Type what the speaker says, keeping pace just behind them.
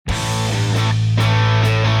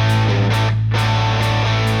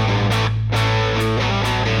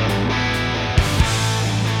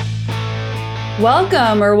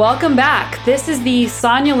Welcome back. This is the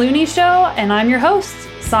Sonya Looney Show, and I'm your host,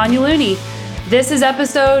 Sonya Looney. This is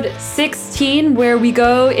episode 16, where we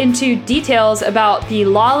go into details about the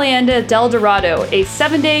Leyenda Del Dorado, a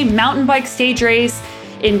 7-day mountain bike stage race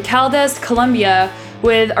in Caldas, Colombia,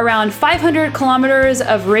 with around 500 kilometers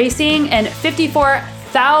of racing and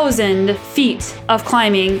 54,000 feet of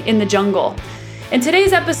climbing in the jungle. In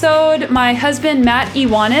today's episode, my husband, Matt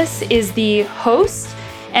Iwanis, is the host,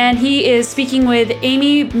 and he is speaking with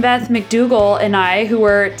Amy, Beth, McDougall, and I, who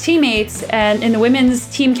were teammates and in the women's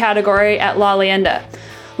team category at Leyenda.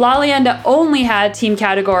 Leyenda only had team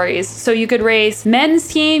categories, so you could race men's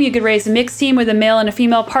team, you could race a mixed team with a male and a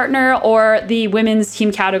female partner, or the women's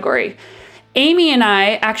team category. Amy and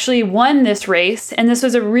I actually won this race, and this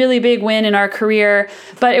was a really big win in our career,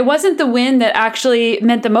 but it wasn't the win that actually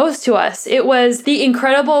meant the most to us. It was the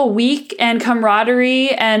incredible week and camaraderie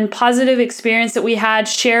and positive experience that we had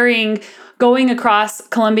sharing going across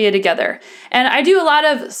Colombia together. And I do a lot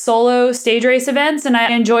of solo stage race events, and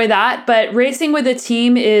I enjoy that, but racing with a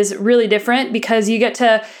team is really different because you get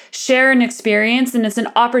to share an experience, and it's an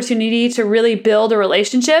opportunity to really build a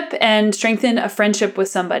relationship and strengthen a friendship with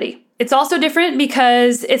somebody. It's also different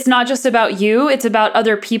because it's not just about you, it's about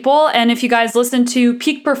other people. And if you guys listen to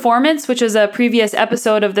Peak Performance, which is a previous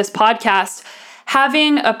episode of this podcast,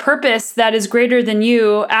 having a purpose that is greater than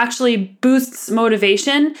you actually boosts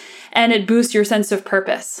motivation and it boosts your sense of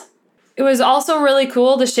purpose. It was also really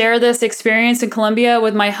cool to share this experience in Colombia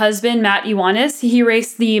with my husband, Matt Iwanis. He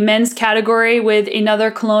raced the men's category with another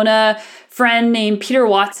Kelowna friend named Peter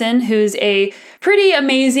Watson, who's a pretty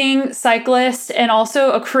amazing cyclist and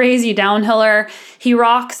also a crazy downhiller. He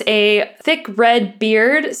rocks a thick red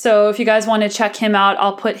beard, so if you guys want to check him out,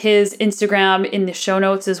 I'll put his Instagram in the show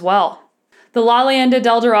notes as well. The Leyenda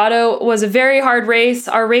Del Dorado was a very hard race.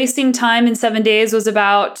 Our racing time in 7 days was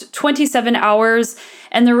about 27 hours,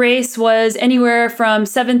 and the race was anywhere from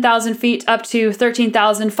 7,000 feet up to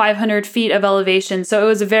 13,500 feet of elevation, so it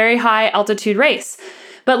was a very high altitude race.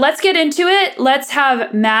 But let's get into it. Let's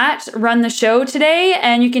have Matt run the show today,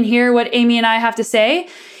 and you can hear what Amy and I have to say.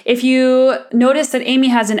 If you notice that Amy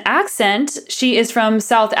has an accent, she is from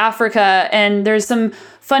South Africa, and there's some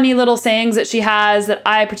funny little sayings that she has that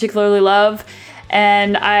I particularly love,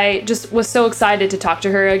 and I just was so excited to talk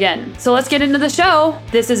to her again. So let's get into the show.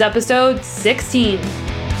 This is episode 16.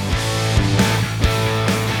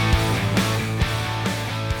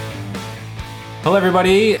 Hello,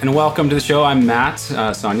 everybody, and welcome to the show. I'm Matt,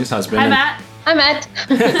 Sonya's husband. Hi, Matt. Hi, Matt.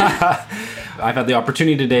 I've had the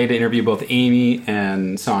opportunity today to interview both Amy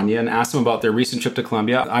and Sonya and ask them about their recent trip to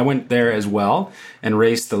Colombia. I went there as well and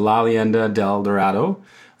raced the Leyenda Del Dorado.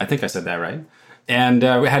 I think I said that right. And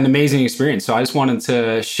we had an amazing experience. So I just wanted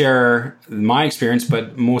to share my experience,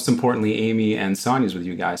 but most importantly, Amy and Sonya's with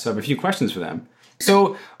you guys. So I have a few questions for them.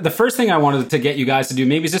 So the first thing I wanted to get you guys to do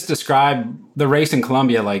maybe is just describe the race in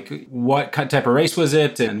Colombia, like what type of race was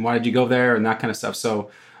it and why did you go there and that kind of stuff.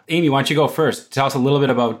 So Amy, why don't you go first? Tell us a little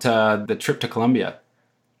bit about the trip to Colombia.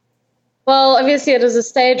 Well, obviously it was a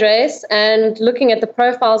stage race, and looking at the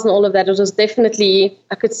profiles and all of that, it was definitely,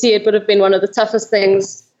 I could see it would have been one of the toughest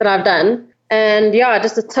things that I've done. And yeah,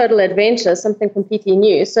 just a total adventure, something completely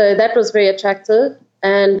new. So that was very attractive.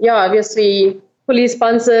 And yeah, obviously fully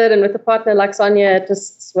sponsored and with a partner like Sonya, it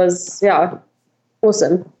just was,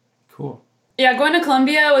 awesome. Cool. Yeah, going to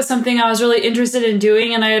Colombia was something I was really interested in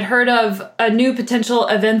doing, and I had heard of a new potential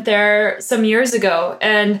event there some years ago.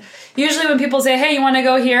 And usually when people say, hey, you want to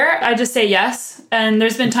go here? I just say yes. And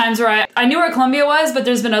there's been times where I knew where Colombia was, but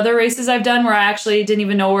there's been other races I've done where I actually didn't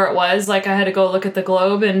even know where it was. Like I had to go look at the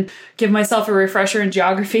globe and give myself a refresher in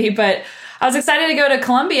geography. But I was excited to go to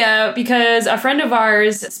Colombia because a friend of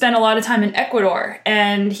ours spent a lot of time in Ecuador,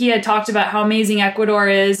 and he had talked about how amazing Ecuador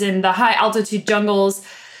is and the high altitude jungles.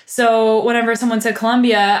 So whenever someone said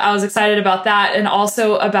Colombia, I was excited about that, and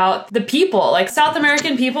also about the people. Like South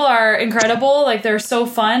American people are incredible. Like they're so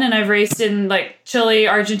fun. And I've raced in like Chile,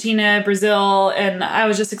 Argentina, Brazil, and I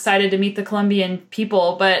was just excited to meet the Colombian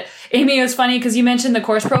people. But Amy, it was funny because you mentioned the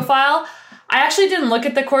course profile. I actually didn't look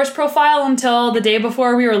at the course profile until the day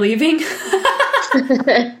before we were leaving.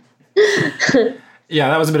 Yeah,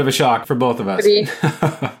 that was a bit of a shock for both of us.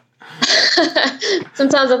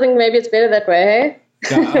 Sometimes I think maybe it's better that way, hey?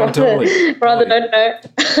 Yeah, oh, totally. Rather don't know.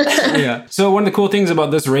 Yeah. So one of the cool things about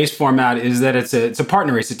this race format is that it's a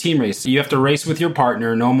partner race, a team race. You have to race with your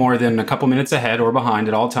partner no more than a couple minutes ahead or behind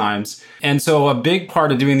at all times. And so a big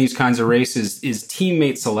part of doing these kinds of races is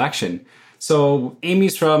teammate selection. So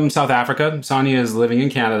Amy's from South Africa. Sonya is living in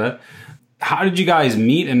Canada. How did you guys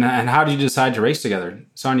meet and how did you decide to race together?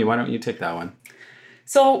 Sonya, why don't you take that one?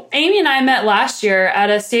 So Amy and I met last year at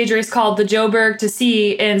a stage race called the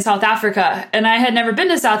Joberg2C in South Africa. And I had never been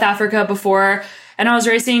to South Africa before. And I was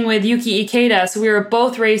racing with Yuki Ikeda. So we were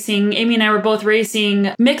both racing, Amy and I were both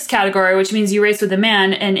racing mixed category, which means you race with a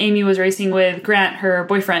man. And Amy was racing with Grant, her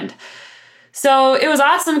boyfriend. So it was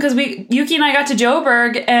awesome because Yuki and I got to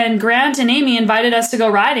Joburg, and Grant and Amy invited us to go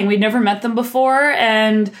riding. We'd never met them before,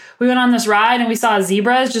 and we went on this ride and we saw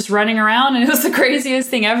zebras just running around, and it was the craziest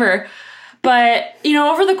thing ever. But,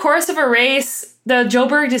 over the course of a race, the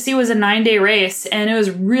Joberg2C was a 9-day race, and it was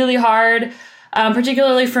really hard,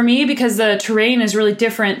 particularly for me because the terrain is really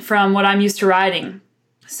different from what I'm used to riding.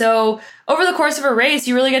 So over the course of a race,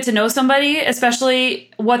 you really get to know somebody, especially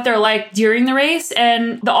what they're like during the race.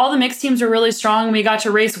 And all the mixed teams were really strong. We got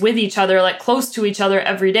to race with each other, like close to each other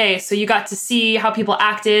every day. So you got to see how people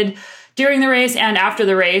acted during the race and after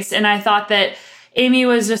the race. And I thought that Amy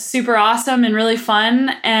was just super awesome and really fun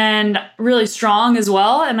and really strong as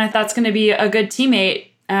well. And I thought it's going to be a good teammate.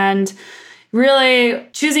 And really,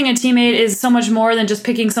 choosing a teammate is so much more than just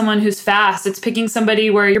picking someone who's fast. It's picking somebody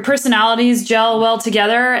where your personalities gel well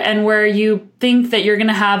together and where you think that you're going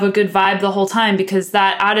to have a good vibe the whole time, because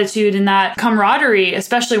that attitude and that camaraderie,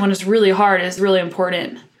 especially when it's really hard, is really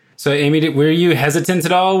important. So, Amy, were you hesitant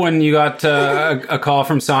at all when you got a call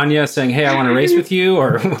from Sonya saying, hey, I want to race with you?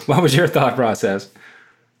 Or what was your thought process?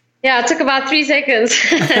 Yeah, it took about 3 seconds.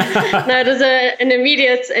 No, it was an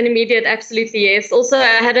immediate absolutely yes. Also,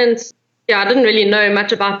 I didn't really know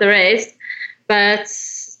much about the race, but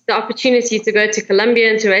the opportunity to go to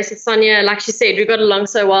Colombia and to race with Sonya, like she said, we got along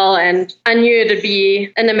so well, and I knew it'd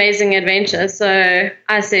be an amazing adventure. So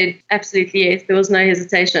I said absolutely yes. There was no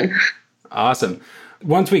hesitation. Awesome.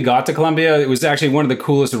 Once we got to Colombia, it was actually one of the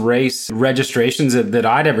coolest race registrations that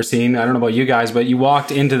I'd ever seen. I don't know about you guys, but you walked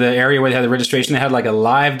into the area where they had the registration. They had like a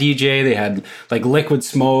live DJ. They had like liquid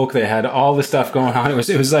smoke. They had all the stuff going on. It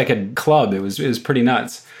was like a club. It was pretty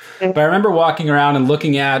nuts. But I remember walking around and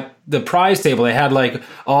looking at the prize table. They had like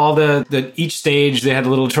all each stage, they had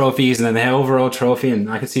little trophies, and then they had overall trophy.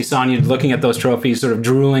 And I could see Sonya looking at those trophies, sort of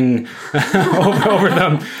drooling over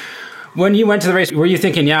them. When you went to the race, were you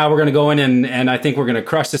thinking, yeah, we're going to go in and I think we're going to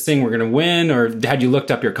crush this thing, we're going to win? Or had you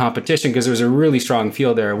looked up your competition? Because there was a really strong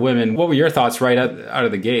field there of women. What were your thoughts right out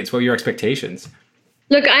of the gates? What were your expectations?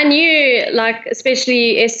 Look, I knew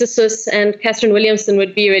especially Esther Suss and Catherine Williamson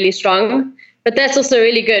would be really strong. But that's also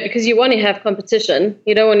really good because you want to have competition.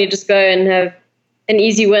 You don't want to just go and have an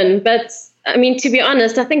easy win. But I mean, to be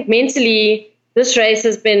honest, I think mentally this race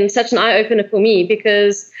has been such an eye-opener for me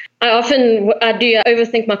because I do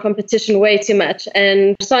overthink my competition way too much.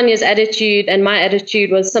 And Sonya's attitude and my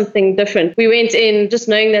attitude was something different. We went in just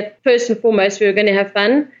knowing that first and foremost we were going to have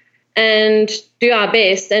fun and do our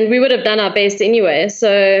best. And we would have done our best anyway.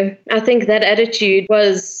 So I think that attitude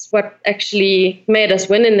was what actually made us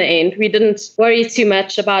win in the end. We didn't worry too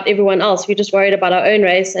much about everyone else. We just worried about our own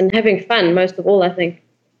race and having fun most of all, I think.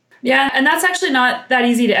 Yeah, and that's actually not that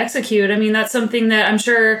easy to execute. I mean, that's something that I'm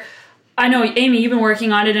sure, I know, Amy, you've been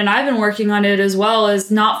working on it, and I've been working on it as well,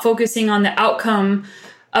 as not focusing on the outcome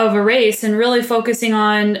of a race and really focusing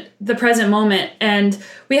on the present moment. And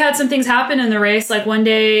we had some things happen in the race. Like one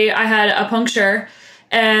day I had a puncture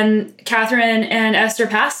and Catherine and Esther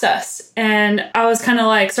passed us. And I was kind of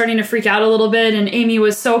like starting to freak out a little bit. And Amy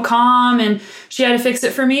was so calm and she had to fix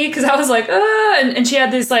it for me because I was like, and she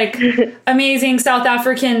had this like amazing South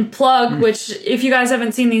African plug, which if you guys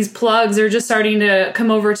haven't seen these plugs, they're just starting to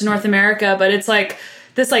come over to North America. But it's like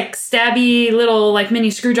this like stabby little like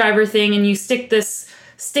mini screwdriver thing, and you stick this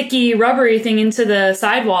sticky rubbery thing into the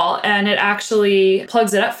sidewall and it actually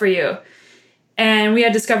plugs it up for you. And we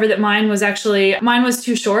had discovered that mine was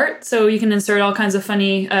too short. So you can insert all kinds of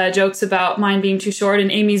funny jokes about mine being too short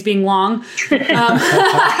and Amy's being long. But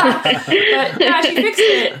yeah, she fixed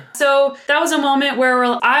it. So that was a moment where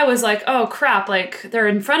I was like, oh crap, like they're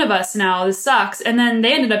in front of us now. This sucks. And then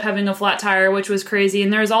they ended up having a flat tire, which was crazy.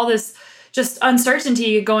 And there's all this just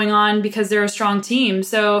uncertainty going on because they're a strong team.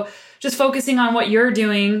 So just focusing on what you're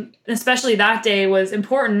doing, especially that day, was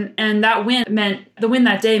important. And the win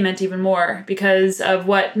that day meant even more because of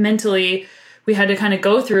what mentally we had to kind of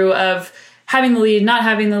go through of having the lead, not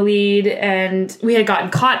having the lead. And we had gotten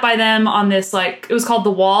caught by them on this, like, it was called the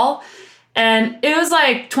wall. And it was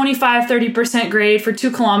like 25-30% grade for 2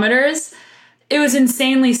 kilometers. It was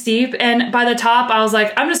insanely steep. And by the top, I was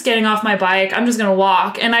like, I'm just getting off my bike. I'm just going to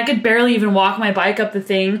walk. And I could barely even walk my bike up the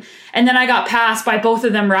thing. And then I got passed by both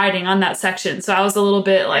of them riding on that section. So I was a little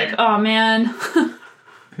bit like, oh, man.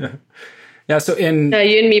 Yeah, so you and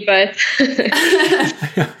me both.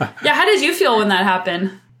 Yeah, how did you feel when that happened?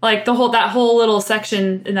 Like that whole little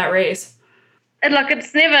section in that race? And like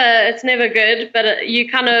it's never good, but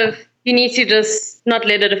you need to just not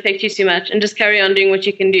let it affect you too much and just carry on doing what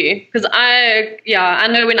you can do. Because I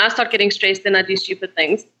know when I start getting stressed, then I do stupid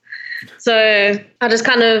things. So I just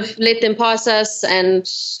kind of let them pass us and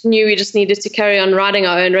knew we just needed to carry on riding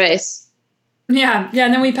our own race. Yeah.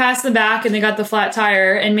 And then we passed the back and they got the flat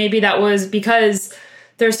tire. And maybe that was because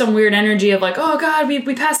there's some weird energy of like, oh God, we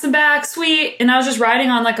passed the back, sweet. And I was just riding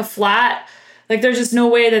on like a flat. Like there's just no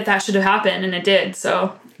way that should have happened. And it did.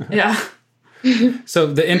 So, yeah. So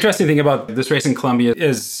the interesting thing about this race in Colombia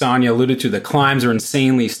is, Sonya alluded to, the climbs are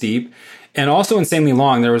insanely steep and also insanely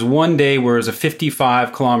long. There was one day where it was a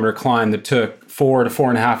 55-kilometer climb that took 4 to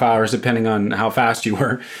 4.5 hours, depending on how fast you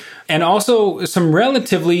were. And also some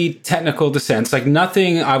relatively technical descents, like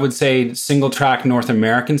nothing, I would say, single track North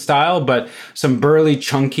American style, but some burly,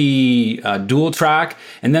 chunky dual track,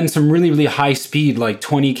 and then some really, really high speed, like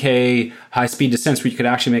 20K high speed descents where you could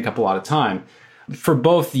actually make up a lot of time. For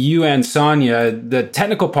both you and Sonya, the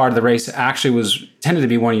technical part of the race actually tended to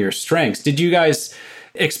be one of your strengths. Did you guys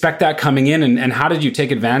expect that coming in, and how did you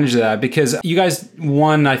take advantage of that? Because you guys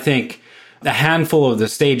won, I think, a handful of the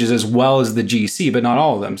stages as well as the GC, but not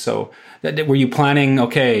all of them. So were you planning,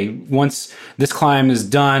 okay, once this climb is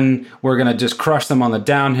done, we're going to just crush them on the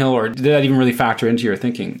downhill, or did that even really factor into your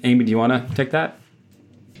thinking? Amy, do you want to take that?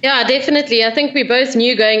 Yeah, definitely. I think we both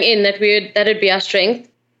knew going in that'd be our strength.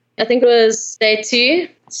 I think it was day 2.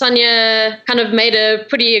 Sonya kind of made a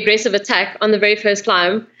pretty aggressive attack on the very first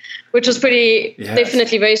climb, which was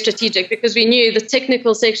definitely very strategic because we knew the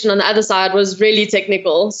technical section on the other side was really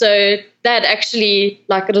technical. So that actually,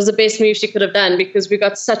 it was the best move she could have done because we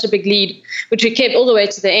got such a big lead, which we kept all the way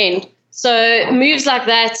to the end. So moves like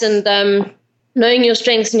that and knowing your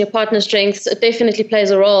strengths and your partner's strengths, it definitely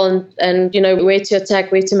plays a role and where to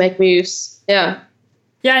attack, where to make moves. Yeah.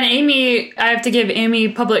 Yeah, and Amy, I have to give Amy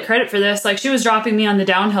public credit for this. Like, she was dropping me on the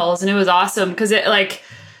downhills, and it was awesome because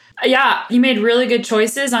you made really good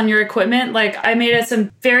choices on your equipment. Like, I made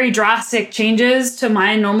some very drastic changes to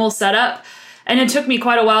my normal setup, and it took me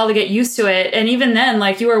quite a while to get used to it. And even then,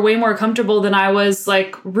 you were way more comfortable than I was,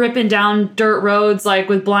 ripping down dirt roads,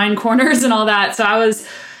 with blind corners and all that. So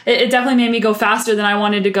it definitely made me go faster than I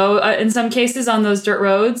wanted to go in some cases on those dirt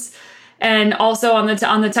roads. And also on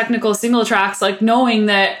the technical single tracks, knowing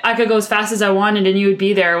that I could go as fast as I wanted and you would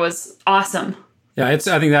be there was awesome. Yeah, I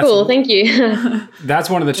think that's cool. Thank you.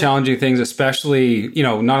 That's one of the challenging things, especially,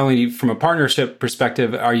 not only from a partnership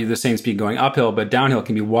perspective, are you the same speed going uphill, but downhill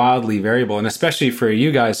can be wildly variable. And especially for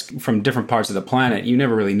you guys from different parts of the planet, you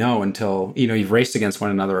never really know until, you've raced against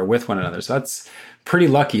one another or with one another. So that's pretty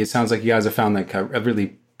lucky. It sounds like you guys have found a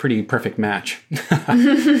really pretty perfect match.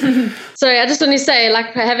 So I just want to say,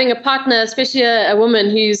 having a partner, especially a woman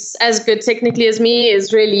who's as good technically as me,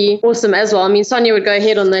 is really awesome as well. I mean, Sonya would go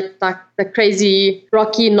ahead on that the crazy,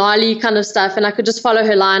 rocky, gnarly kind of stuff, and I could just follow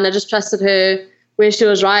her line. I just trusted her where she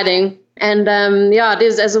was riding. And it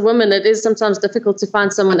is, as a woman, it is sometimes difficult to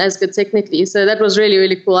find someone as good technically. So that was really,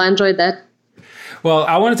 really cool. I enjoyed that. Well,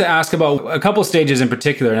 I wanted to ask about a couple stages in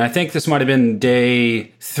particular, and I think this might have been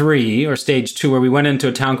day 3 or stage 2 where we went into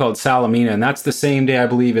a town called Salamina, and that's the same day, I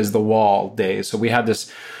believe, as the wall day. So we had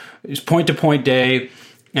this point-to-point day,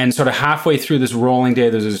 and sort of halfway through this rolling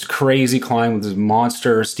day, there's this crazy climb with this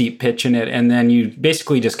monster steep pitch in it, and then you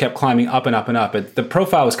basically just kept climbing up and up and up. The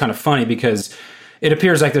profile was kind of funny because it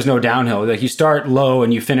appears like there's no downhill. Like you start low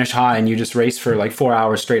and you finish high, and you just race for 4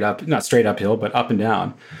 hours straight up, not straight uphill, but up and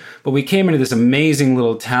down. But we came into this amazing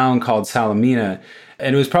little town called Salamina,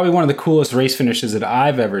 and it was probably one of the coolest race finishes that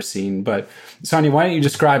I've ever seen. But Sonya, why don't you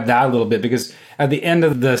describe that a little bit? Because at the end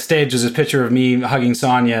of the stage, there's this picture of me hugging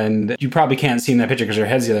Sonya, and you probably can't see in that picture because her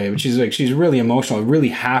head's the other way, but she's really emotional, really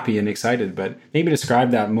happy and excited. But maybe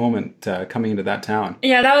describe that moment coming into that town.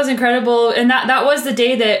 Yeah, that was incredible. And that was the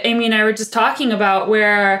day that Amy and I were just talking about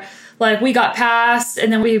where we got past,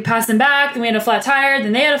 and then we passed them back, then we had a flat tire,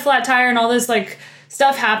 then they had a flat tire, and all this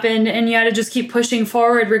stuff happened, and you had to just keep pushing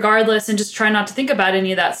forward regardless and just try not to think about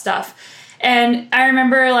any of that stuff. And I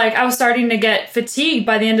remember I was starting to get fatigued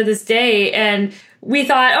by the end of this day, and we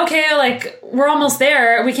thought, okay, we're almost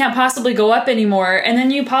there. We can't possibly go up anymore. And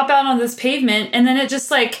then you pop out on this pavement, and then it just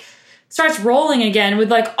starts rolling again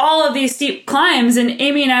with all of these steep climbs. And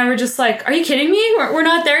Amy and I were just are you kidding me? We're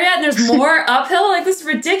not there yet. And there's more uphill. This is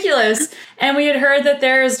ridiculous. And we had heard that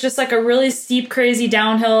there's just a really steep, crazy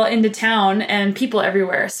downhill into town and people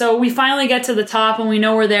everywhere. So we finally get to the top and we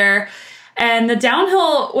know we're there. And the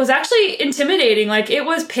downhill was actually intimidating. It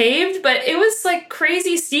was paved, but it was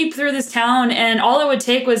crazy steep through this town. And all it would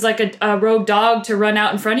take was a rogue dog to run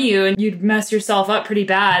out in front of you and you'd mess yourself up pretty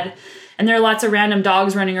bad. and there are lots of random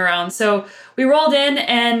dogs running around. So we rolled in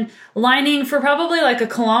and lining for probably like a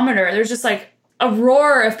kilometer. There's just like a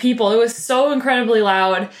roar of people. It was so incredibly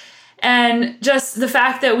loud. And just the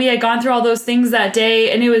fact that we had gone through all those things that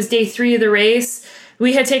day, and it was day 3 of the race,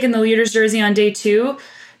 we had taken the leader's jersey on day 2.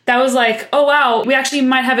 That was like, oh, wow, we actually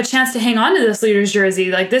might have a chance to hang on to this leader's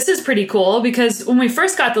jersey. Like, this is pretty cool, because when we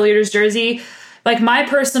first got the leader's jersey, like my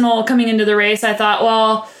personal coming into the race, I thought,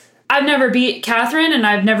 well, I've never beat Catherine and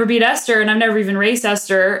I've never beat Esther and I've never even raced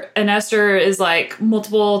Esther. And Esther is like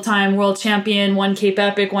multiple time world champion, 1 Cape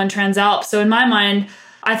Epic, 1 Transalp. So in my mind,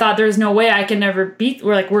 I thought there's no way I can never beat,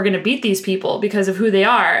 we're going to beat these people because of who they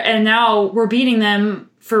are. And now we're beating them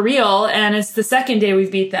for real. And it's the second day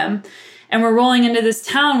we've beat them. And we're rolling into this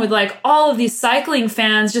town with like all of these cycling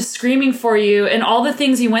fans just screaming for you and all the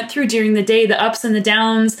things you went through during the day, the ups and the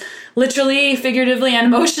downs, literally, figuratively, and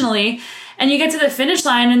emotionally. And you get to the finish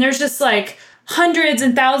line and there's just like hundreds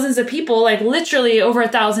and thousands of people, like literally over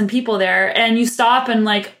 1,000 people there. And you stop and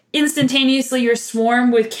like instantaneously you're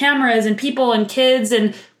swarmed with cameras and people and kids.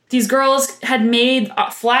 And these girls had made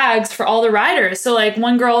flags for all the riders. So like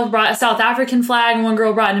one girl brought a South African flag and one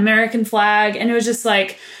girl brought an American flag. And it was just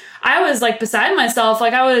like, I was like beside myself.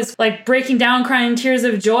 Like I was like breaking down, crying tears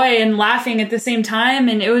of joy and laughing at the same time.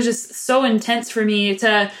 And it was just so intense for me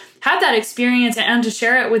to have that experience and to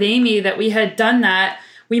share it with Amy that we had done that.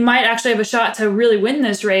 We might actually have a shot to really win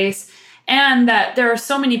this race. And that there are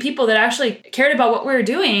so many people that actually cared about what we were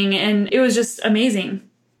doing. And it was just amazing.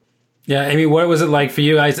 Yeah, Amy, what was it like for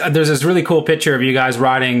you guys? There's this really cool picture of you guys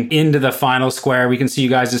riding into the final square. We can see you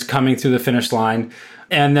guys just coming through the finish line.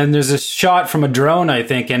 And then there's a shot from a drone, I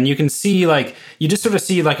think, and you can see like, you just sort of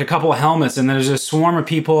see like a couple of helmets and there's a swarm of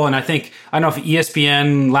people. And I don't know if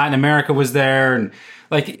ESPN Latin America was there. And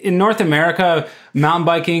like in North America, mountain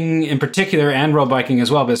biking in particular and road biking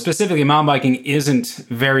as well, but specifically mountain biking isn't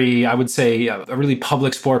very, I would say, a really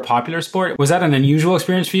public sport, popular sport. Was that an unusual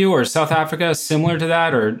experience for you, or South Africa similar to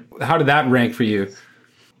that, or how did that rank for you?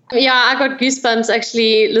 Yeah, I got goosebumps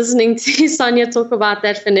actually listening to Sonya talk about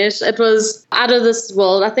that finish. It was out of this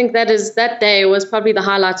world. I think that day was probably the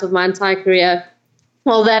highlight of my entire career.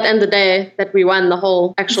 Well, that and the day that we won the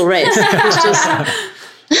whole actual race. It was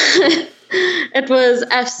just, it was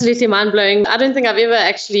absolutely mind-blowing. I don't think I've ever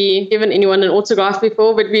actually given anyone an autograph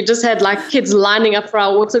before, but we just had like kids lining up for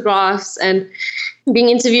our autographs and being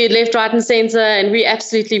interviewed left, right, and center. And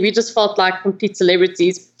we just felt like complete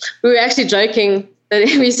celebrities. We were actually joking.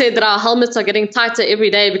 We said that our helmets are getting tighter every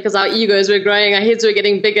day because our egos were growing, our heads were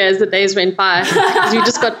getting bigger as the days went by. We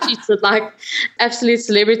just got treated like absolute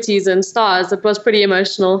celebrities and stars. It was pretty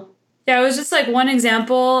emotional. Yeah, it was just like one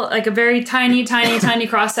example, like a very tiny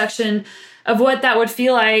cross section of what that would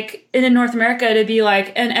feel like in North America to be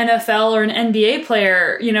like an NFL or an NBA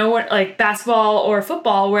player, you know, like basketball or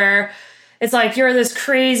football, where it's like you're this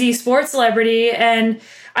crazy sports celebrity. And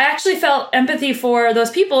I actually felt empathy for those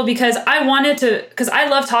people because I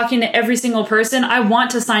love talking to every single person. I want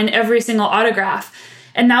to sign every single autograph.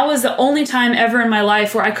 And that was the only time ever in my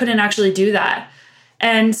life where I couldn't actually do that.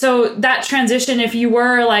 And so that transition, if you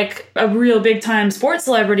were like a real big time sports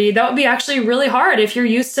celebrity, that would be actually really hard if you're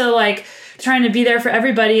used to like trying to be there for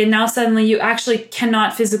everybody. And now suddenly you actually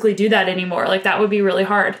cannot physically do that anymore. Like that would be really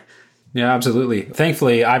hard. Yeah, absolutely.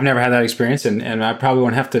 Thankfully, I've never had that experience, and I probably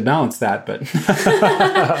won't have to balance that. But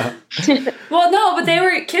well, no, but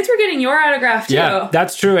kids were getting your autograph too. Yeah,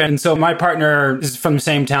 that's true. And so my partner is from the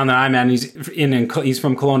same town that I'm at. And he's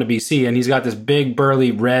from Kelowna, BC, and he's got this big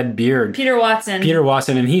burly red beard. Peter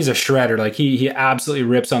Watson, and he's a shredder. Like he absolutely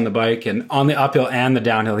rips on the bike and on the uphill and the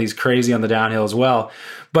downhill. He's crazy on the downhill as well.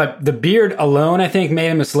 But the beard alone, I think, made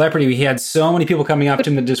him a celebrity. He had so many people coming up to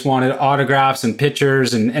him that just wanted autographs and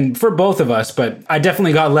pictures, and for both of us. But I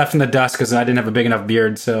definitely got left in the dust because I didn't have a big enough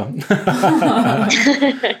beard. So,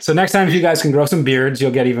 so next time, if you guys can grow some beards,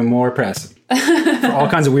 you'll get even more press for all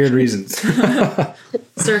kinds of weird reasons.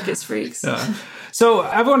 Circus freaks. Yeah. So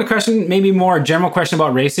I have one question, maybe more a general question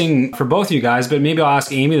about racing for both of you guys, but maybe I'll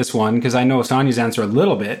ask Amy this one because I know Sonya's answer a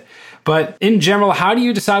little bit. But in general, how do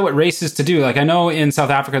you decide what races to do? Like I know in South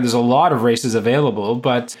Africa, there's a lot of races available,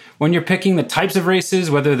 but when you're picking the types of races,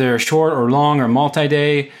 whether they're short or long or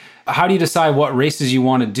multi-day, how do you decide what races you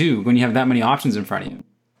want to do when you have that many options in front of you?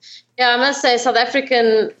 Yeah, I must say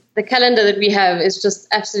the calendar that we have is just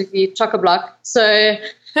absolutely chock-a-block. So,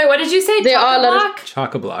 hey, what did you say? There are a lot of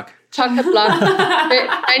chock-a-block. Chock-a-block.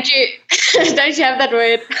 Don't you have that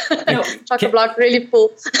word? No. Chock-a-block, really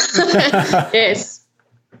full. Yes.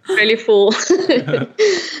 Really full.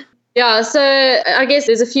 Yeah, so I guess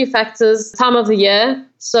there's a few factors. Time of the year.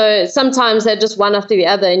 So sometimes they're just one after the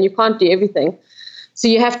other and you can't do everything. So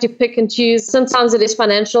you have to pick and choose. Sometimes it is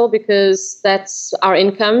financial because that's our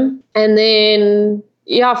income. And then,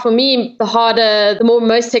 yeah, for me,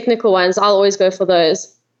 most technical ones, I'll always go for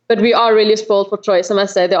those. But we are really spoiled for choice, I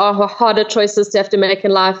must say. There are harder choices to have to make in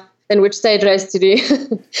life than which stage race to do.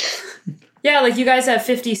 Yeah, like you guys have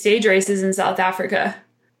 50 stage races in South Africa.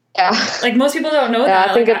 Yeah. Like most people don't know that.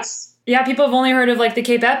 I think like, yeah, people have only heard of like the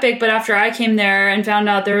Cape Epic, but after I came there and found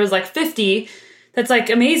out there was like 50, that's like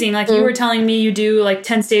amazing. Like you were telling me you do like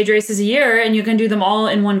 10 stage races a year and you can do them all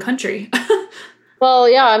in one country. Well,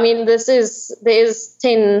 yeah, I mean, there is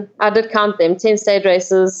 10, I did count them, 10 stage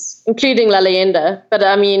races, including La Leyenda. But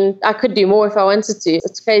I mean, I could do more if I wanted to.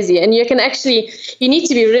 It's crazy. And you need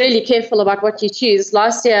to be really careful about what you choose.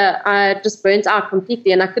 Last year, I just burnt out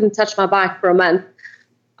completely and I couldn't touch my bike for a month.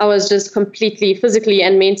 I was just completely physically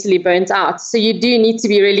and mentally burnt out. So you do need to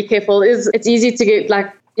be really careful. It's easy to get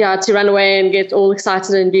to run away and get all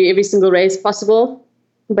excited and do every single race possible.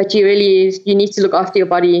 But you need to look after your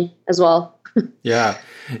body as well. Yeah.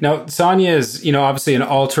 Now, Sonya is, obviously an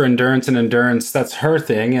ultra endurance and endurance. That's her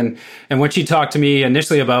thing. And when she talked to me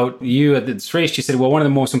initially about you at this race, she said, well, one of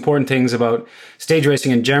the most important things about stage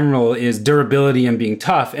racing in general is durability and being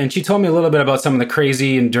tough. And she told me a little bit about some of the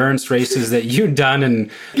crazy endurance races that you'd done.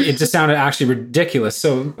 And it just sounded actually ridiculous.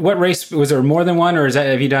 So what race, was there more than one, or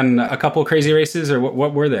have you done a couple of crazy races, or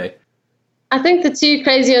what were they? I think the two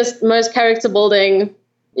craziest, most character building,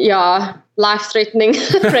 life-threatening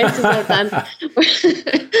races I've done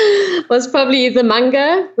was probably the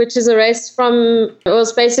Manga, which is a race it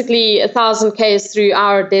was basically 1,000 Ks through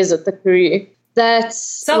our desert, the Peru. That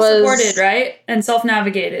self-supported, right? And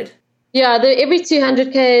self-navigated. Yeah, every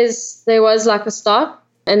 200 Ks, there was like a stop.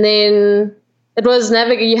 And then it was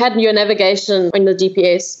you had your navigation on the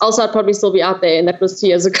GPS. Also, I'd probably still be out there, and that was 2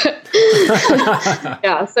 years ago.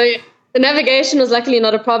 Yeah, so the navigation was luckily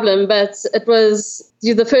not a problem, but it was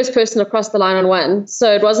you're the first person across the line on one.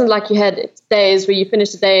 So it wasn't like you had days where you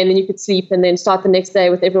finished a day and then you could sleep and then start the next day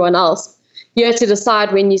with everyone else. You had to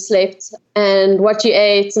decide when you slept and what you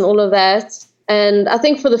ate and all of that. And I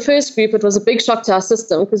think for the first group, it was a big shock to our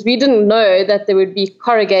system because we didn't know that there would be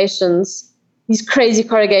corrugations, these crazy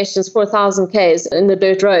corrugations for 1,000 Ks in the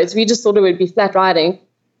dirt roads. We just thought it would be flat riding.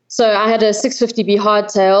 So I had a 650B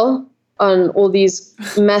hardtail on all these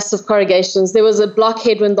massive corrugations. There was a block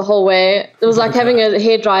headwind the whole way. It was like having a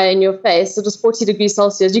hairdryer in your face. It was 40 degrees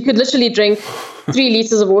Celsius. You could literally drink 3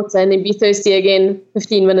 liters of water and then be thirsty again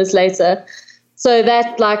 15 minutes later. So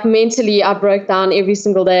that mentally I broke down every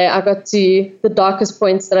single day. I got to the darkest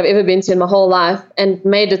points that I've ever been to in my whole life and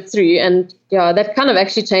made it through. And that kind of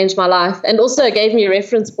actually changed my life and also gave me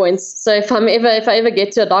reference points. So if I ever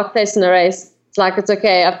get to a dark place in a race, it's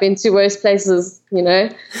okay. I've been to worse places,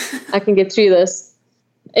 I can get through this.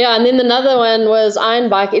 Yeah, and then another one was Iron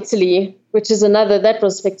Bike Italy, which is that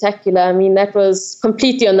was spectacular. I mean, that was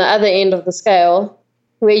completely on the other end of the scale,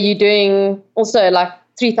 where you're doing also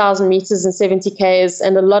 3,000 meters and 70 Ks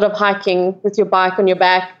and a lot of hiking with your bike on your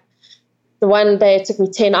back. The one day it took me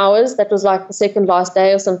 10 hours. That was the second last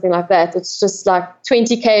day or something like that. It's just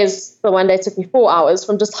 20 Ks. The one day it took me 4 hours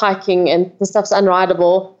from just hiking and the stuff's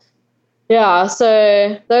unrideable. Yeah,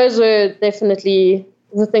 so those were definitely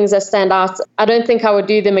the things that stand out. I don't think I would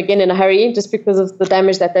do them again in a hurry just because of the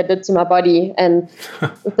damage that they did to my body and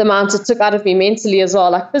the amount it took out of me mentally as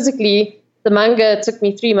well. Physically, the Manga took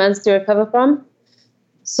me 3 months to recover from.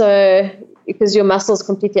 So because your muscles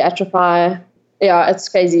completely atrophy, it's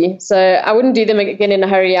crazy. So I wouldn't do them again in a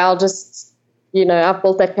hurry. I'll just, I've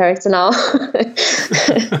built that character now.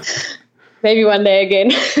 Maybe one day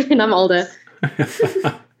again when I'm older.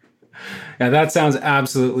 Yeah, that sounds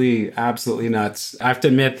absolutely, absolutely nuts. I have to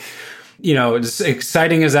admit, as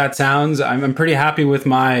exciting as that sounds, I'm pretty happy with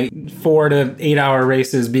my 4 to 8 hour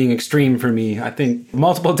races being extreme for me. I think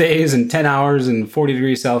multiple days and 10 hours and 40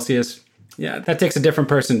 degrees Celsius. Yeah, that takes a different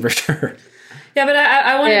person for sure. Yeah, but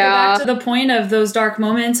I want to go back to the point of those dark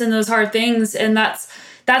moments and those hard things. And that's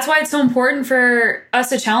why it's so important for us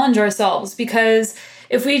to challenge ourselves, because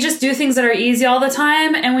if we just do things that are easy all the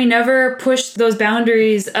time and we never push those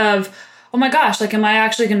boundaries of, oh my gosh, am I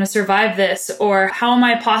actually going to survive this? Or how am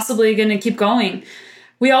I possibly going to keep going?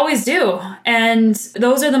 We always do. And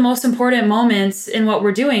those are the most important moments in what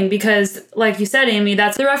we're doing because, like you said, Amy,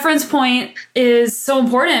 that's the reference point is so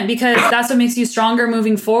important because that's what makes you stronger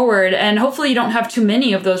moving forward. And hopefully you don't have too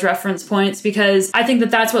many of those reference points because I think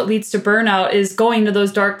that that's what leads to burnout is going to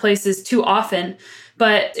those dark places too often.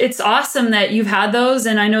 But it's awesome that you've had those.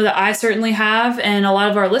 And I know that I certainly have. And a lot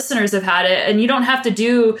of our listeners have had it. And you don't have to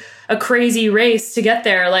do a crazy race to get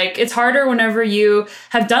there. Like, it's harder whenever you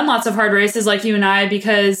have done lots of hard races like you and I,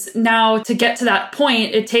 because now to get to that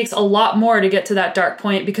point, it takes a lot more to get to that dark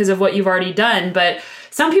point because of what you've already done. But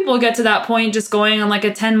some people get to that point just going on like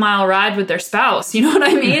a 10-mile ride with their spouse. You know what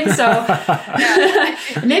I mean? So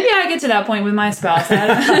maybe I get to that point with my spouse.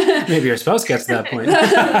 Maybe your spouse gets to that point.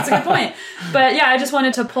 That's a good point. But yeah, I just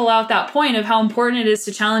wanted to pull out that point of how important it is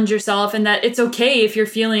to challenge yourself, and that it's okay if you're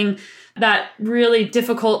feeling that really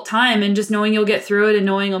difficult time, and just knowing you'll get through it and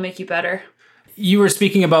knowing it'll make you better. You were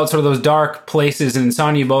speaking about sort of those dark places, and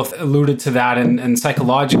Sonya both alluded to that, and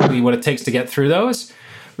psychologically what it takes to get through those.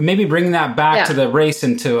 Maybe bringing that back to the race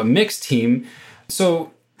and to a mixed team.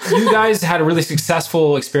 So you guys had a really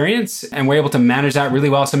successful experience and were able to manage that really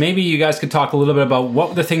well. So maybe you guys could talk a little bit about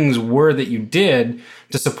what the things were that you did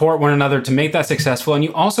to support one another to make that successful. And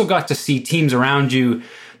you also got to see teams around you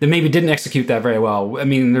that maybe didn't execute that very well. I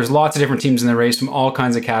mean, there's lots of different teams in the race from all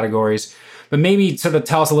kinds of categories. But maybe sort of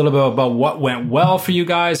tell us a little bit about what went well for you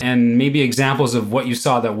guys, and maybe examples of what you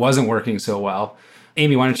saw that wasn't working so well.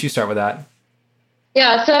 Amy, why don't you start with that?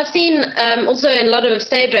 Yeah, so I've seen also in a lot of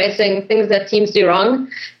stage racing things that teams do wrong.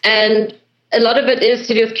 And a lot of it is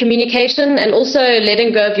to do with communication and also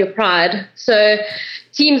letting go of your pride. So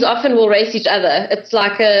teams often will race each other. It's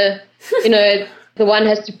like the one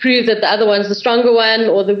has to prove that the other one's the stronger one,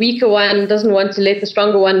 or the weaker one doesn't want to let the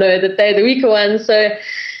stronger one know that they're the weaker one.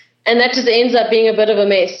 And that just ends up being a bit of a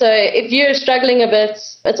mess. So if you're struggling a bit,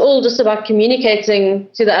 it's all just about communicating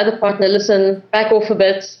to the other partner, listen, back off a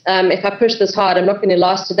bit. If I push this hard, I'm not going to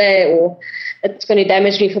last today, or it's going to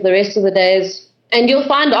damage me for the rest of the days. And you'll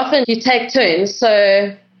find often you take turns.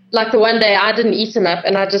 So like the one day I didn't eat enough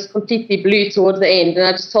and I just completely blew towards the end. And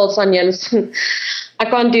I just told Sonya, listen, I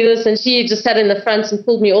can't do this. And she just sat in the front and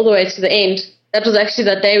pulled me all the way to the end. That was actually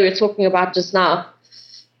that day we were talking about just now.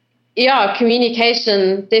 Yeah,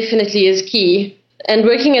 communication definitely is key. And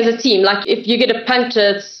working as a team, like if you get a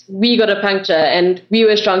puncture, it's we got a puncture and we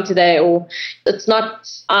were strong today, or it's not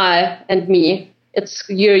I and me, it's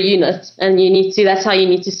your unit, and that's how you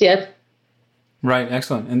need to see it. Right,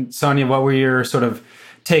 excellent. And Sonya, what were your sort of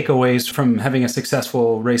takeaways from having a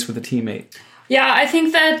successful race with a teammate? Yeah, I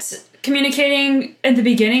think that communicating at the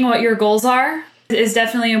beginning what your goals are is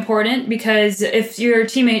definitely important, because if your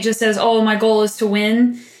teammate just says, oh, my goal is to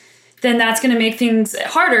win, then that's going to make things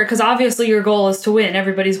harder, because obviously your goal is to win.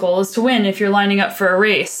 Everybody's goal is to win if you're lining up for a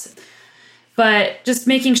race. But just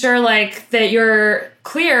making sure that you're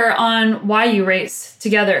clear on why you race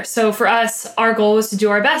together. So for us, our goal was to do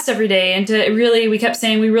our best every day, and we kept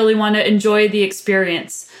saying we really want to enjoy the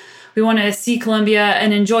experience. We want to see Colombia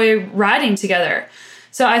and enjoy riding together.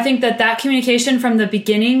 So I think that communication from the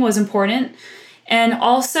beginning was important. And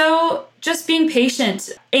also just being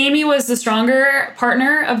patient. Amy was the stronger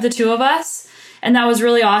partner of the two of us, and that was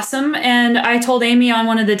really awesome. And I told Amy on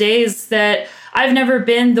one of the days that I've never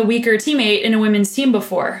been the weaker teammate in a women's team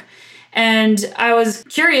before. And I was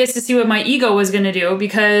curious to see what my ego was going to do,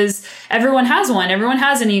 because everyone has one. Everyone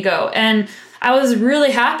has an ego. And I was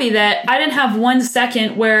really happy that I didn't have 1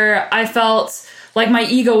 second where I felt like my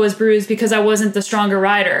ego was bruised because I wasn't the stronger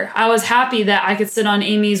rider. I was happy that I could sit on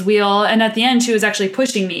Amy's wheel, and at the end, she was actually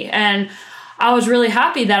pushing me. And I was really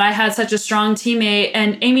happy that I had such a strong teammate,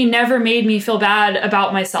 and Amy never made me feel bad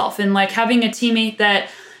about myself. And having a teammate that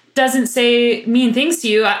doesn't say mean things to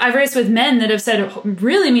you. I've raced with men that have said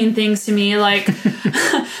really mean things to me, like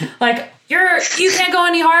you can't go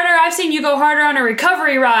any harder. I've seen you go harder on a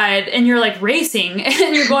recovery ride, and you're racing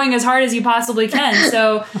and you're going as hard as you possibly can.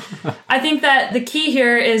 So I think that the key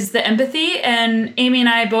here is the empathy, and Amy and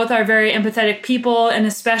I both are very empathetic people, and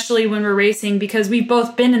especially when we're racing, because we've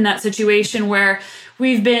both been in that situation where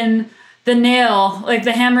we've been the nail, like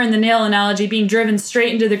the hammer and the nail analogy, being driven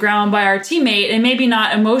straight into the ground by our teammate, and maybe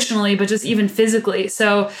not emotionally, but just even physically.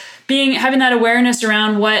 So having that awareness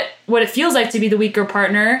around what it feels like to be the weaker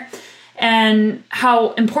partner, and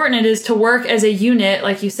how important it is to work as a unit,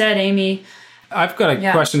 like you said, Amy. I've got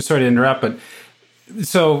a question, sorry to interrupt, but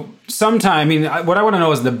so what I want to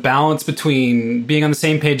know is the balance between being on the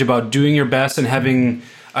same page about doing your best and having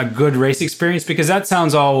a good race experience, because that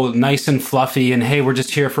sounds all nice and fluffy and, hey, we're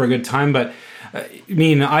just here for a good time. But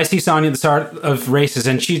I see Sonya at the start of races,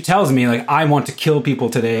 and she tells me, I want to kill people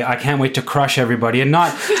today. I can't wait to crush everybody. And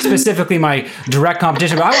not specifically my direct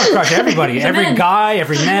competition, but I want to crush everybody. Every guy,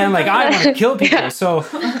 every man, I want to kill people. So,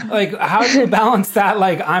 how do you balance that,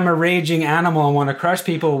 I'm a raging animal and want to crush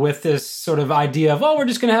people, with this sort of idea of, we're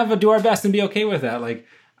just going to do our best and be okay with that?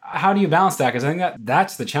 How do you balance that? Because I think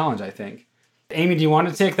that's the challenge, I think. Amy, do you want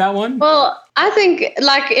to take that one? Well, I think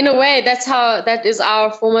in a way that is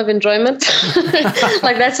our form of enjoyment.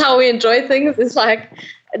 That's how we enjoy things. It's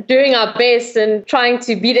doing our best and trying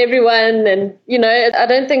to beat everyone. And, I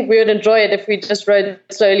don't think we would enjoy it if we just rode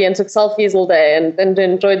slowly and took selfies all day and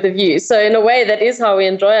enjoyed the view. So in a way, that is how we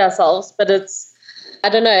enjoy ourselves. But it's, I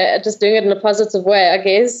don't know, just doing it in a positive way, I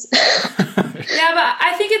guess. Yeah, but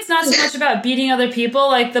I think it's not so much about beating other people.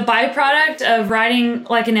 Like, the byproduct of riding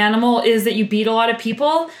like an animal is that you beat a lot of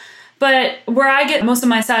people. But where I get most of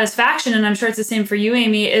my satisfaction, and I'm sure it's the same for you,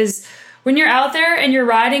 Amy, is when you're out there and you're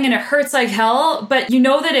riding and it hurts like hell, but you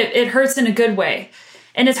know that it hurts in a good way.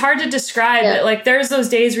 And it's hard to describe it. Like, there's those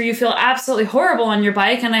days where you feel absolutely horrible on your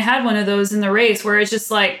bike. And I had one of those in the race where it's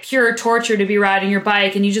just like pure torture to be riding your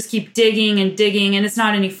bike and you just keep digging and digging and it's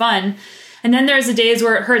not any fun. And then there's the days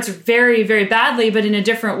where it hurts very, very badly, but in a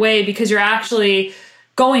different way because you're actually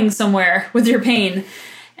going somewhere with your pain.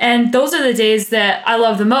 And those are the days that I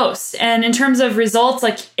love the most. And in terms of results,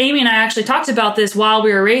 like Amy and I actually talked about this while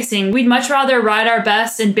we were racing. We'd much rather ride our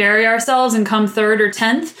best and bury ourselves and come 3rd or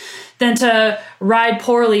 10th than to ride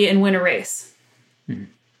poorly and win a race.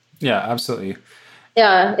 Yeah, absolutely.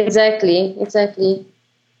 Yeah, exactly.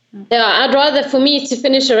 Yeah, I'd rather, for me, to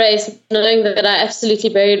finish a race knowing that I absolutely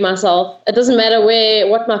buried myself. It doesn't matter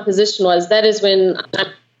what my position was. That is when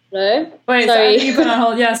no. Wait, sorry. You put on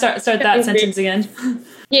hold. Yeah, start that sentence again.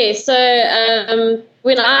 Yeah, so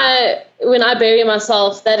when I bury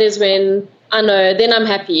myself, that is when I know, then I'm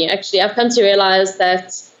happy. Actually, I've come to realize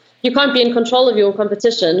that you can't be in control of your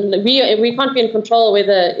competition. We can't be in control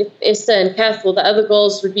whether if Esther and Kath or the other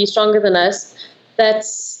girls would be stronger than us.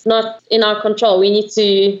 That's not in our control. We need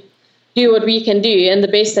to do what we can do and the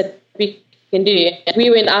best that we can do. If we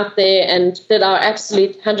went out there and did our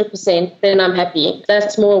absolute 100%, then I'm happy.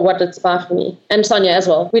 That's more what it's about for me. And Sonya as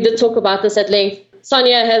well. We did talk about this at length.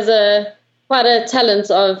 Sonya has quite a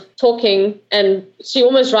talent of talking, and she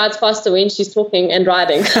almost rides faster when she's talking and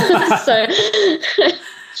riding. So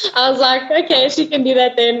I was like, okay, she can do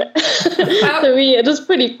that then. So it was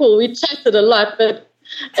pretty cool. We chatted a lot, but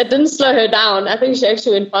it didn't slow her down. I think she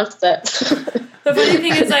actually went faster. The funny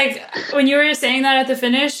thing is, like, when you were saying that at the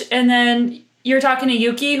finish, and then you're talking to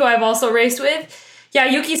Yuki, who I've also raced with. Yeah,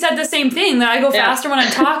 Yuki said the same thing, that I go faster when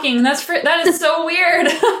I'm talking. And that is so weird.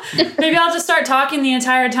 Maybe I'll just start talking the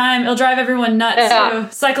entire time. It'll drive everyone nuts. Yeah. So,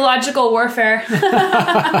 psychological warfare.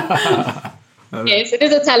 Yes, it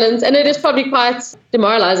is a talent, and it is probably quite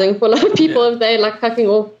demoralizing for a lot of people if they like fucking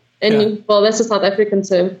off. And well, that's a South African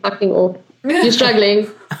term, fucking off. You're struggling,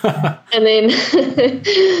 and then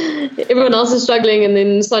everyone else is struggling, and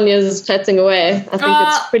then Sonya's chatting away. I think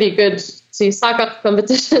it's pretty good to psych out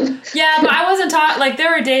competition. Yeah, but I wasn't taught, like, there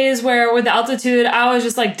were days where with the altitude, I was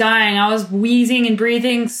just like dying. I was wheezing and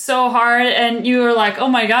breathing so hard, and you were like, oh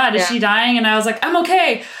my God, is she dying? And I was like, I'm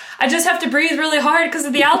okay. I just have to breathe really hard because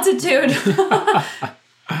of the altitude.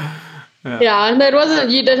 Yeah, and it wasn't,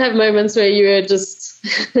 you did have moments where you were just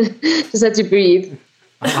had to breathe.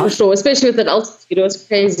 For sure, especially with that altitude, it was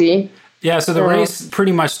crazy. Yeah, so the race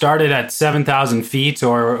pretty much started at 7,000 feet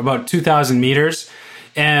or about 2,000 meters,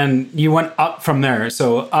 and you went up from there.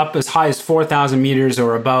 So up as high as 4,000 meters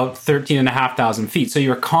or about 13,500 feet. So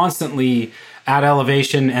you're constantly at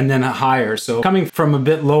elevation and then higher. So coming from a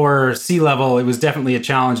bit lower sea level, it was definitely a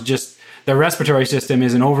challenge. Just the respiratory system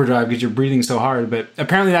is in overdrive because you're breathing so hard. But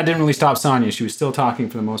apparently that didn't really stop Sonya. She was still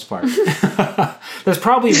talking for the most part. There's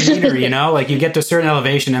probably a meter, like you get to a certain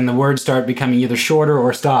elevation and the words start becoming either shorter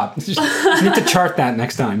or stop. You need to chart that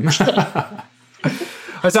next time. So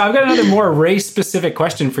I've got another more race-specific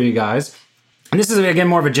question for you guys. And this is, again,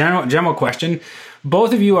 more of a general question.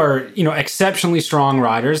 Both of you are, exceptionally strong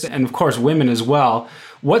riders, and of course women as well.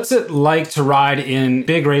 What's it like to ride in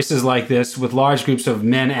big races like this with large groups of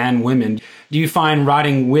men and women? Do you find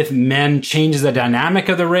riding with men changes the dynamic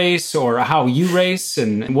of the race or how you race?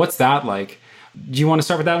 And what's that like? Do you want to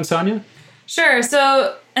start with that one, Sonya? Sure.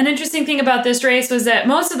 So an interesting thing about this race was that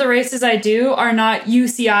most of the races I do are not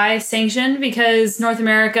UCI sanctioned because North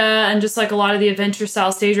America and just like a lot of the adventure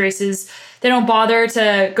style stage races, they don't bother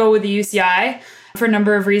to go with the UCI for a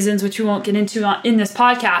number of reasons, which we won't get into in this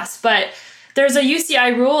podcast. But there's a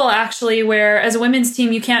UCI rule actually where as a women's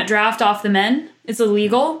team, you can't draft off the men. It's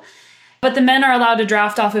illegal, but the men are allowed to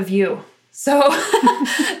draft off of you. So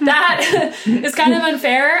that is kind of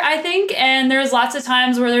unfair, I think. And there's lots of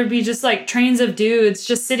times where there'd be just like trains of dudes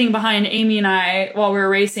just sitting behind Amy and I while we were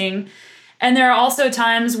racing. And there are also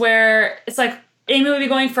times where it's like Amy would be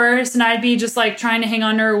going first and I'd be just like trying to hang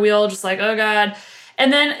on to her wheel, just like, oh God.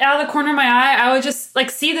 And then out of the corner of my eye, I would just like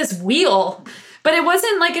see this wheel. But it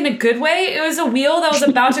wasn't like in a good way. It was a wheel that was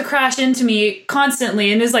about to crash into me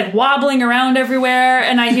constantly and is like wobbling around everywhere.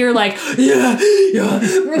 And I hear like,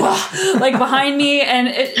 like behind me. And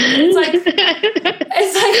it's like,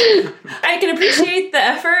 I can appreciate appreciate the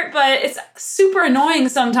effort, but it's super annoying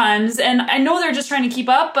sometimes. And I know they're just trying to keep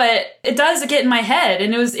up, but it does get in my head.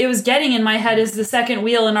 And it was getting in my head as the second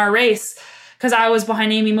wheel in our race, because I was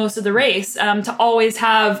behind Amy most of the race, to always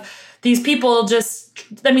have these people just,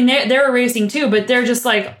 I mean, they were racing too, but they're just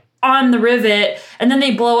like on the rivet, and then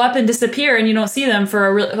they blow up and disappear, and you don't see them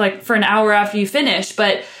for an hour after you finish.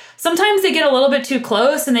 But sometimes they get a little bit too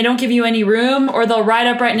close and they don't give you any room, or they'll ride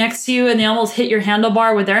up right next to you and they almost hit your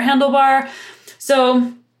handlebar with their handlebar.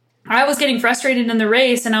 So I was getting frustrated in the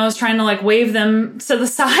race, and I was trying to like wave them to the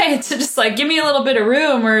side to just like give me a little bit of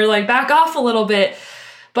room, or like back off a little bit.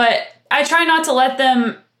 But I try not to let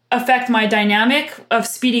them affect my dynamic of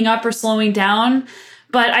speeding up or slowing down.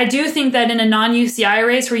 But I do think that in a non-UCI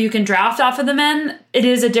race where you can draft off of the men, it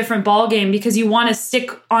is a different ball game, because you want to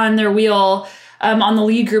stick on their wheel on the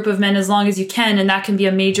lead group of men as long as you can, and that can be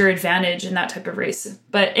a major advantage in that type of race.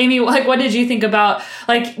 But Amy, like, what did you think about,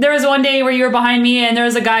 like, there was one day where you were behind me and there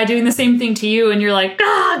was a guy doing the same thing to you, and you're like,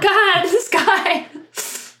 oh God, this guy.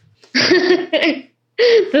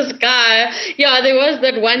 This guy. Yeah, there was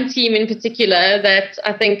that one team in particular that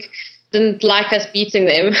I think didn't like us beating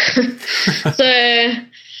them. So,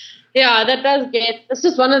 yeah, that does it's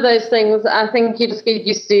just one of those things I think you just get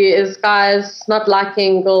used to, is guys not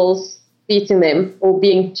liking girls beating them or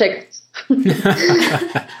being checked. Well,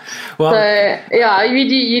 so, yeah,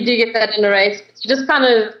 you do get that in a race. But you just kind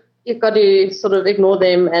of, you've got to sort of ignore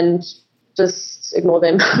them and just ignore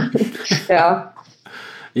them. Yeah.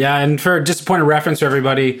 Yeah, and for just a point of reference for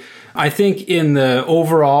everybody, I think in the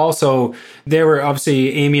overall, so they were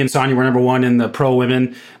obviously, Amy and Sonya were number one in the pro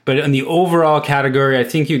women, but in the overall category, I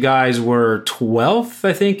think you guys were 12th,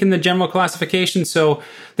 I think, in the general classification. So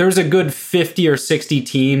there was a good 50 or 60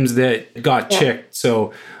 teams that got chicked.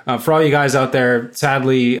 So for all you guys out there,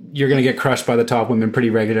 sadly, you're going to get crushed by the top women pretty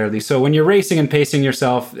regularly. So when you're racing and pacing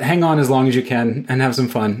yourself, hang on as long as you can and have some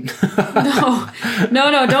fun.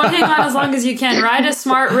 No, don't hang on as long as you can. Ride a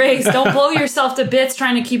smart race. Don't blow yourself to bits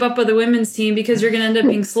trying to keep up with the women's team, because you're going to end up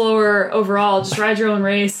being slower overall. Just ride your own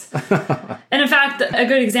race. And in fact, a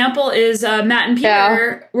good example is Matt and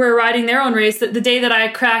Peter were riding their own race the day that I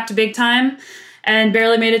cracked big time and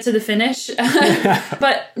barely made it to the finish.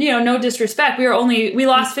 But, no disrespect. We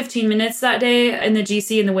lost 15 minutes that day in the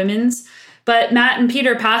GC and the women's. But Matt and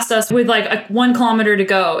Peter passed us with like 1 kilometer to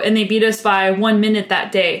go, and they beat us by 1 minute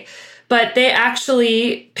that day. But they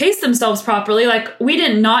actually paced themselves properly. Like, we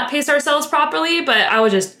did not pace ourselves properly, but I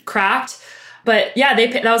was just cracked. But yeah,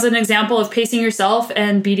 that was an example of pacing yourself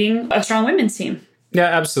and beating a strong women's team. Yeah,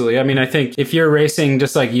 absolutely. I mean, I think if you're racing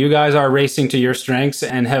just like you guys are racing to your strengths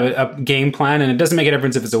and have a game plan, and it doesn't make a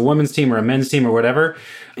difference if it's a women's team or a men's team or whatever,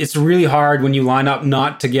 it's really hard when you line up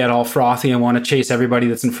not to get all frothy and want to chase everybody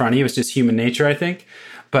that's in front of you. It's just human nature, I think.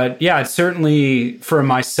 But yeah, it's certainly for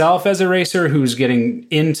myself as a racer who's getting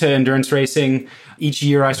into endurance racing, each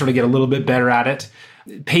year I sort of get a little bit better at it.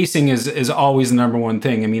 Pacing is always the number one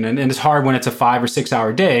thing. I mean, and it's hard when it's a 5 or 6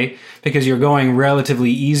 hour day, because you're going relatively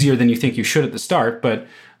easier than you think you should at the start. But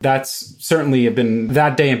that's certainly been,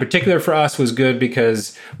 that day in particular for us was good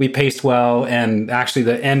because we paced well. And actually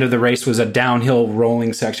the end of the race was a downhill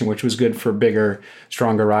rolling section, which was good for bigger,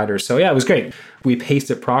 stronger riders. So yeah, it was great. We paced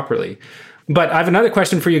it properly. But I have another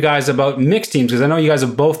question for you guys about mixed teams, because I know you guys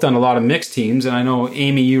have both done a lot of mixed teams. And I know,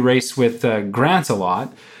 Amy, you race with Grant a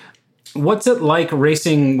lot. What's it like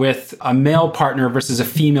racing with a male partner versus a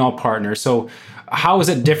female partner? So how is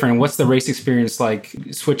it different? What's the race experience like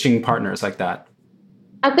switching partners like that?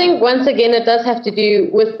 I think once again, it does have to do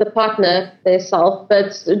with the partner themselves.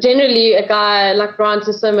 But generally, a guy like Grant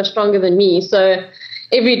is so much stronger than me. So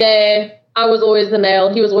every day, I was always the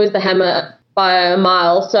nail. He was always the hammer by a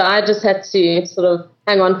mile. So I just had to sort of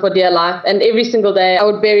hang on for dear life. And every single day, I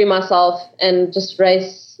would bury myself and just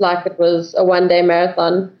race like it was a one-day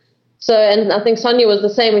marathon. So, and I think Sonya was the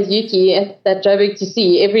same with Yuki at that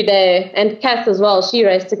Joberg2C every day, and Kath as well. She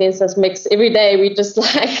raced against us mixed every day. We just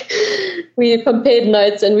we compared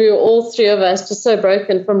notes, and we were all three of us just so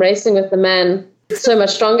broken from racing with the man so much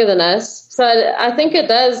stronger than us. So I think it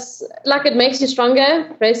does, it makes you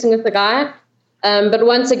stronger racing with the guy. But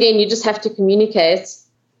once again, you just have to communicate.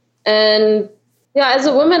 And yeah, as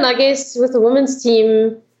a woman, I guess with the women's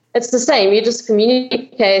team, it's the same. You just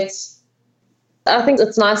communicate. I think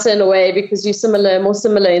it's nicer in a way because you're more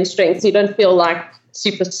similar in strength. You don't feel like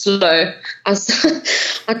super slow.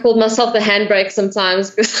 I called myself the handbrake sometimes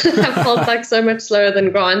because I felt like so much slower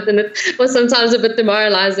than Grant, and it was sometimes a bit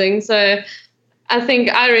demoralizing. So I think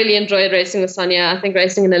I really enjoyed racing with Sonya. I think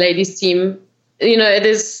racing in the ladies team, it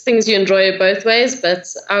is things you enjoy both ways, but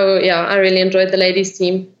I really enjoyed the ladies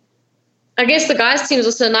team. I guess the guys' team is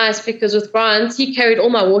also nice because with Grant, he carried all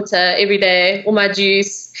my water every day, all my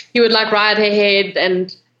juice. He would like ride ahead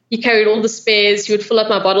and he carried all the spares. He would fill up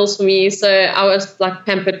my bottles for me. So I was like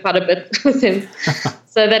pampered quite a bit with him.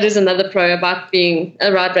 So that is another pro about being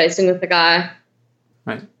a ride racing with a guy.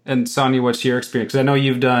 Right. And Sonya, what's your experience? Because I know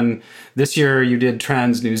you've done, this year you did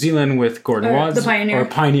Trans New Zealand with Gordon Wadsworth. The Pioneer. Or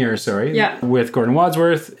Pioneer, sorry. Yeah. With Gordon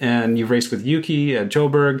Wadsworth, and you've raced with Yuki at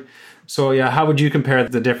Joberg. So yeah, how would you compare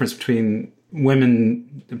the difference between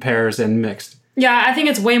women pairs and mixed? Yeah, I think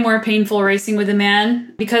it's way more painful racing with a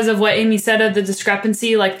man because of what Amy said of the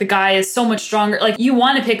discrepancy. Like the guy is so much stronger. Like you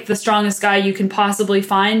want to pick the strongest guy you can possibly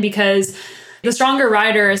find because the stronger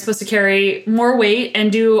rider is supposed to carry more weight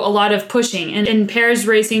and do a lot of pushing. And in pairs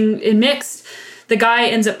racing in mixed, the guy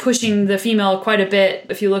ends up pushing the female quite a bit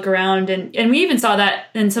if you look around. And we even saw that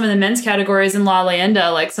in some of the men's categories in La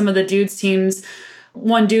Leyenda, like some of the dudes' teams,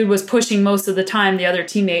 one dude was pushing most of the time, the other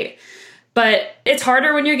teammate. But it's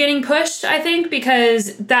harder when you're getting pushed, I think,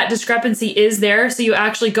 because that discrepancy is there. So you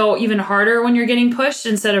actually go even harder when you're getting pushed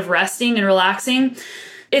instead of resting and relaxing.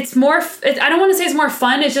 It's more, I don't want to say it's more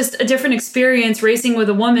fun. It's just a different experience racing with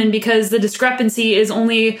a woman because the discrepancy is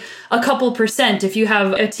only a couple percent if you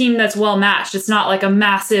have a team that's well matched. It's not like a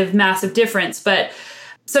massive, massive difference. But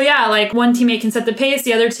so yeah, like one teammate can set the pace,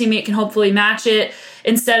 the other teammate can hopefully match it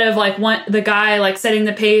instead of like the guy like setting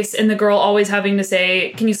the pace and the girl always having to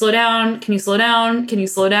say, can you slow down? Can you slow down? Can you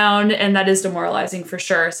slow down? And that is demoralizing for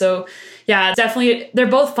sure. So yeah, definitely they're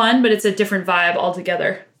both fun, but it's a different vibe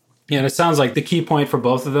altogether. Yeah, and it sounds like the key point for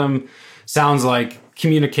both of them sounds like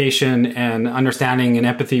communication and understanding and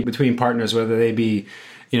empathy between partners, whether they be,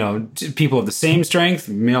 people of the same strength,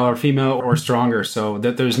 male or female, or stronger. So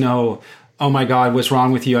that there's no, oh my God, what's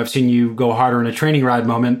wrong with you? I've seen you go harder in a training ride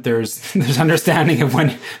moment. There's understanding of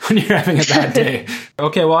when you're having a bad day.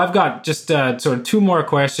 Okay, well, I've got just sort of two more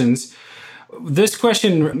questions. This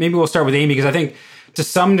question, maybe we'll start with Amy, because I think to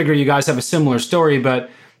some degree you guys have a similar story, but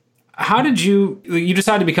how did you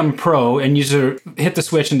decided to become a pro and you sort of hit the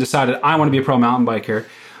switch and decided, I want to be a pro mountain biker.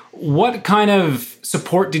 What kind of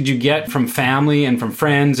support did you get from family and from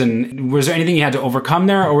friends? And was there anything you had to overcome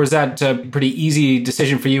there? Or was that a pretty easy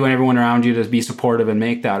decision for you and everyone around you to be supportive and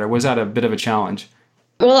make that? Or was that a bit of a challenge?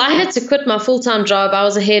 Well, I had to quit my full-time job. I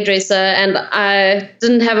was a hairdresser and I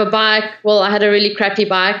didn't have a bike. Well, I had a really crappy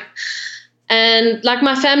bike. And like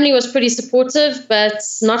my family was pretty supportive, but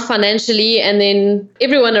not financially. And then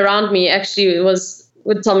everyone around me actually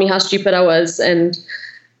would tell me how stupid I was and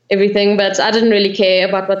everything. But I didn't really care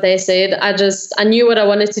about what they said. I knew what I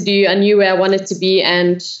wanted to do. I knew where I wanted to be.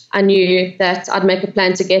 And I knew that I'd make a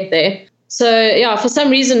plan to get there. So yeah, for some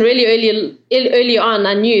reason, really early on,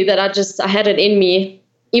 I knew that I had it in me.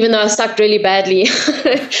 Even though I sucked really badly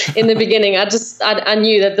in the beginning, I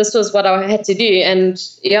knew that this was what I had to do. And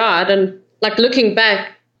yeah, like looking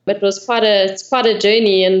back, it was quite a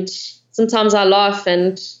journey, and sometimes I laugh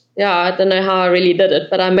and yeah, I don't know how I really did it,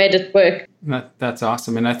 but I made it work. That's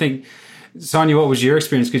awesome. And I think, Sonya, what was your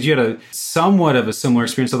experience? Because you had a somewhat of a similar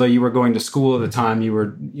experience, although you were going to school at the time, you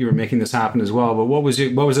were making this happen as well. But what was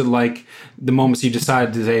it like the moments you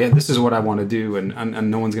decided to say, hey, this is what I want to do, and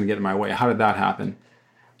no one's going to get in my way? How did that happen?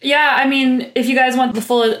 Yeah, I mean, if you guys want the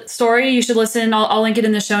full story, you should listen. I'll link it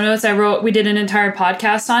in the show notes. We did an entire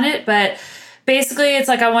podcast on it, but basically it's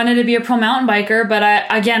like I wanted to be a pro mountain biker, but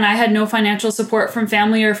I had no financial support from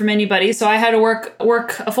family or from anybody. So I had to work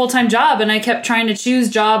a full-time job, and I kept trying to choose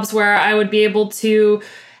jobs where I would be able to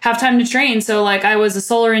have time to train. So like I was a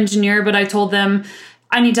solar engineer, but I told them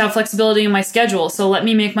I need to have flexibility in my schedule. So let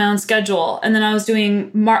me make my own schedule. And then I was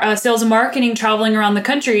doing sales and marketing, traveling around the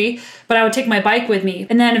country, but I would take my bike with me.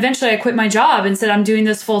 And then eventually I quit my job and said, I'm doing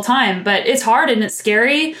this full time, but it's hard and it's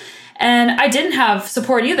scary. And I didn't have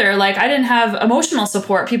support either. Like I didn't have emotional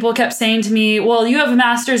support. People kept saying to me, well, you have a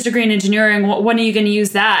master's degree in engineering. When are you going to use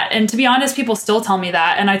that? And to be honest, people still tell me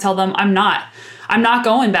that. And I tell them, I'm not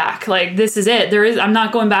going back. Like, this is it. I'm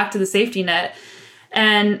not going back to the safety net.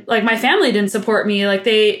 And like my family didn't support me. Like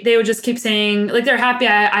they would just keep saying, like, they're happy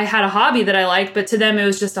I had a hobby that I liked, but to them it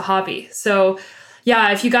was just a hobby. So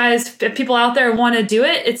yeah, if people out there want to do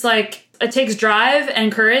it, it's like, it takes drive and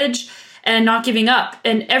courage and not giving up.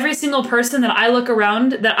 And every single person that I look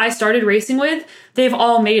around that I started racing with, they've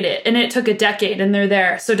all made it. And it took a decade and they're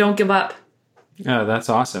there. So don't give up. Yeah, that's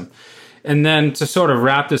awesome. And then to sort of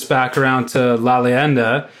wrap this back around to La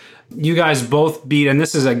Leyenda, you guys both beat, and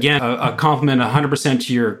this is, again, a compliment 100%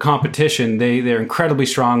 to your competition. They're incredibly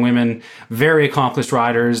strong women, very accomplished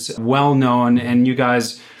riders, well-known, and you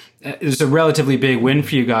guys, it's a relatively big win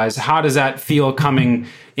for you guys. How does that feel coming,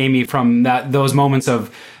 Amy, from those moments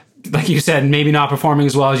of like you said, maybe not performing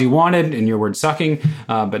as well as you wanted, in your words, sucking,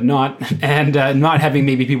 but not, and not having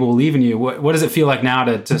maybe people believe in you. What does it feel like now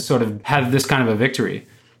to sort of have this kind of a victory?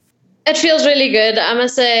 It feels really good. I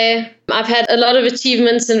must say, I've had a lot of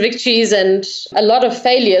achievements and victories and a lot of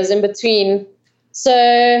failures in between. So,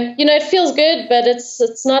 it feels good, but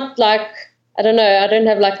it's not like, I don't know, I don't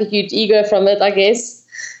have like a huge ego from it, I guess.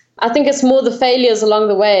 I think it's more the failures along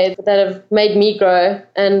the way that have made me grow.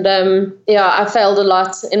 And I failed a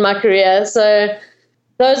lot in my career. So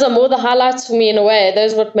those are more the highlights for me in a way.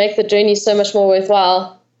 Those what make the journey so much more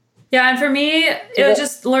worthwhile. Yeah, and for me, it was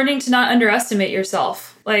just learning to not underestimate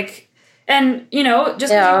yourself. And, just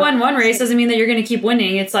because you won one race doesn't mean that you're going to keep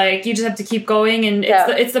winning. It's like you just have to keep going. And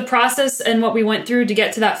it's the process and what we went through to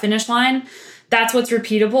get to that finish line. That's what's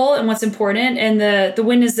repeatable and what's important. And the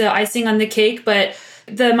win is the icing on the cake. But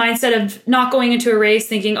the mindset of not going into a race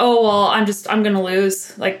thinking, oh, well, I'm going to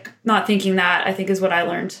lose, not thinking that, I think is what I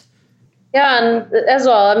learned. Yeah, and as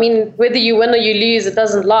well, I mean, whether you win or you lose, it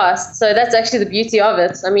doesn't last. So that's actually the beauty of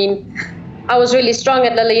it. I mean, I was really strong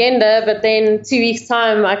at La Leyenda, but then 2 weeks'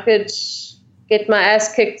 time, I could get my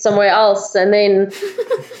ass kicked somewhere else. And then,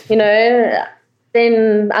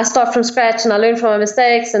 then I start from scratch and I learn from my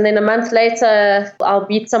mistakes. And then a month later, I'll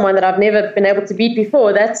beat someone that I've never been able to beat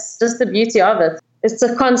before. That's just the beauty of it. It's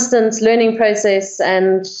a constant learning process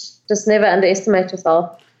and just never underestimate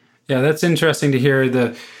yourself. Yeah, that's interesting to hear.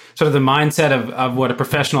 The sort of the mindset of what a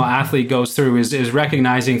professional athlete goes through is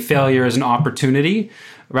recognizing failure as an opportunity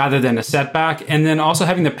rather than a setback. And then also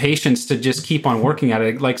having the patience to just keep on working at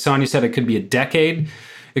it. Like Sonya said, it could be a decade,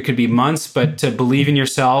 it could be months, but to believe in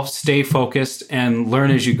yourself, stay focused and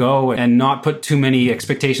learn as you go and not put too many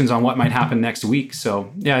expectations on what might happen next week.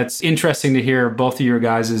 So yeah, it's interesting to hear both of your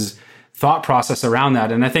guys' thought process around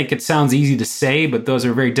that. And I think it sounds easy to say, but those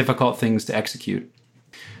are very difficult things to execute.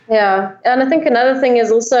 Yeah. And I think another thing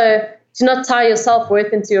is also to not tie your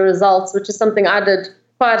self-worth into your results, which is something I did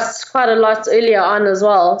quite a lot earlier on as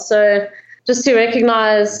well. So just to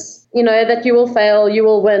recognize, that you will fail, you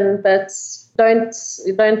will win, but don't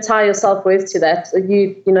tie your self-worth to that.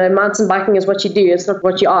 Mountain biking is what you do. It's not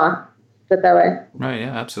what you are. Put it that way. Right.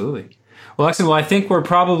 Yeah, absolutely. Well, excellent. Well, I think we're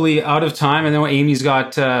probably out of time. I know Amy's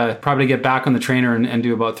got probably get back on the trainer and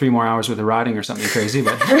do about 3 more hours worth of riding or something crazy.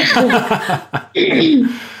 But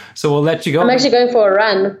so we'll let you go. I'm actually going for a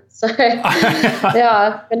run. So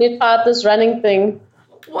yeah, I need to try out this running thing.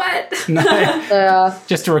 What? So,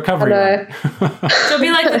 just a recovery run. She'll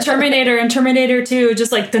be like the Terminator in Terminator 2,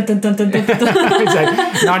 just like dun, dun, dun, dun, dun, dun. It's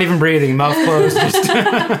like not even breathing, mouth closed, just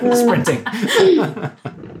sprinting.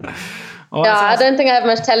 Oh, I don't think I have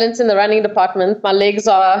much talent in the running department. My legs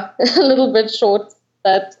are a little bit short,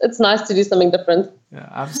 but it's nice to do something different. Yeah,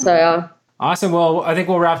 absolutely. So, yeah. Awesome. Well, I think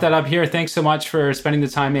we'll wrap that up here. Thanks so much for spending the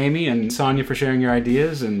time, Amy, and Sonya for sharing your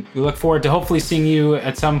ideas. And we look forward to hopefully seeing you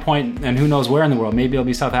at some point, and who knows where in the world. Maybe it'll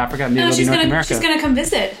be South Africa, maybe it'll be North America. She's going to come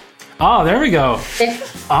visit. Oh, there we go.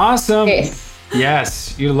 Yes. Awesome. Yes.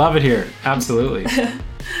 Yes, you love it here. Absolutely.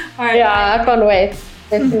 All right. Yeah, I can't wait.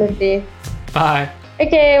 Definitely. Bye.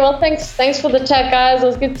 Okay, well, thanks for the chat, guys. It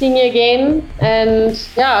was good seeing you again. And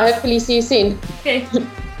yeah, hopefully see you soon. Okay.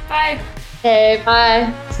 Bye. Okay,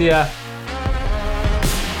 bye. See ya.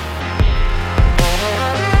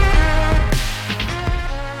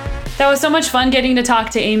 That was so much fun getting to talk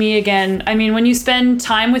to Amy again. I mean, when you spend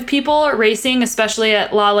time with people racing, especially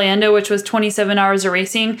at La Leyenda, which was 27 hours of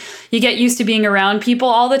racing, you get used to being around people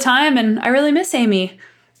all the time, and I really miss Amy.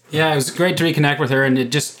 Yeah, it was great to reconnect with her, and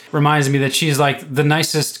it just reminds me that she's like the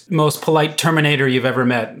nicest, most polite Terminator you've ever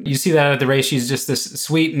met. You see that at the race. She's just this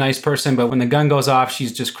sweet, nice person, but when the gun goes off,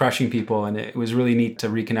 she's just crushing people, and it was really neat to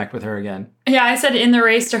reconnect with her again. Yeah, I said in the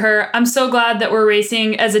race to her, I'm so glad that we're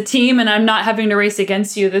racing as a team and I'm not having to race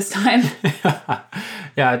against you this time.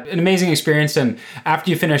 Yeah, an amazing experience, and after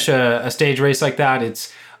you finish a stage race like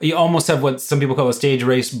that, you almost have what some people call a stage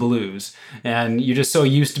race blues, and you're just so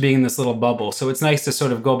used to being in this little bubble. So it's nice to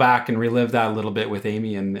sort of go back and relive that a little bit with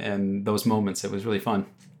Amy and those moments. It was really fun.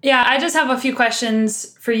 Yeah, I just have a few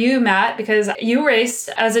questions for you, Matt, because you raced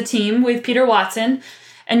as a team with Peter Watson,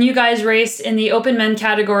 and you guys raced in the open men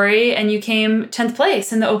category, and you came 10th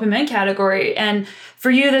place in the open men category. And for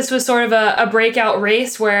you, this was sort of a breakout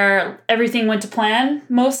race where everything went to plan,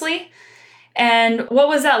 mostly. And what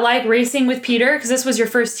was that like racing with Peter? Because this was your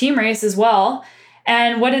first team race as well.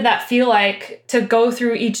 And what did that feel like to go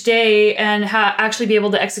through each day and actually be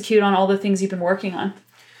able to execute on all the things you've been working on?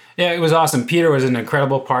 Yeah, it was awesome. Peter was an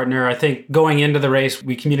incredible partner. I think going into the race,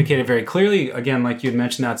 we communicated very clearly. Again, like you had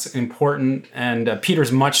mentioned, that's important. And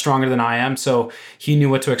Peter's much stronger than I am, so he knew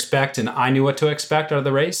what to expect, and I knew what to expect out of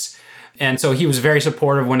the race. And so he was very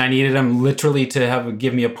supportive when I needed him literally to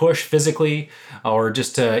give me a push physically or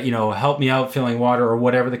just to, help me out filling water or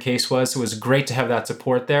whatever the case was. So it was great to have that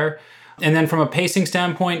support there. And then from a pacing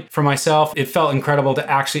standpoint, for myself, it felt incredible to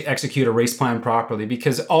actually execute a race plan properly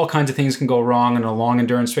because all kinds of things can go wrong in a long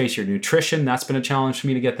endurance race. Your nutrition, that's been a challenge for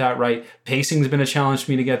me to get that right. Pacing has been a challenge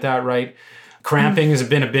for me to get that right. Cramping has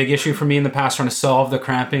been a big issue for me in the past, trying to solve the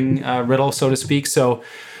cramping riddle, so to speak. So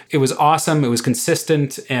it was awesome. It was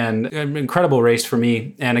consistent and an incredible race for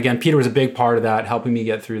me. And again, Peter was a big part of that, helping me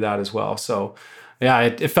get through that as well. So yeah,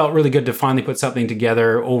 it felt really good to finally put something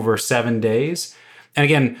together over 7 days. And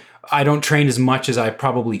again, I don't train as much as I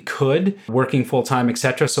probably could, working full-time,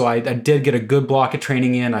 etc. So I did get a good block of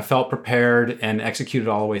training in. I felt prepared and executed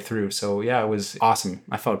all the way through. So yeah, it was awesome.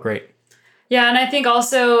 I felt great. Yeah, and I think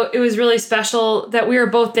also it was really special that we were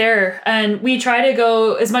both there, and we try to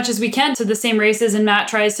go as much as we can to the same races, and Matt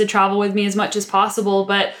tries to travel with me as much as possible.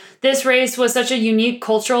 But this race was such a unique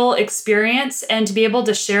cultural experience, and to be able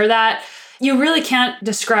to share that, you really can't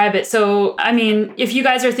describe it. So, I mean, if you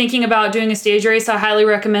guys are thinking about doing a stage race, I highly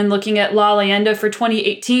recommend looking at La Leyenda for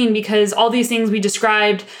 2018 because all these things we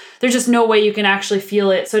described, there's just no way you can actually feel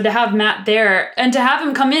it. So to have Matt there and to have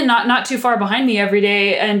him come in not too far behind me every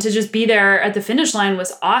day and to just be there at the finish line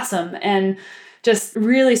was awesome and just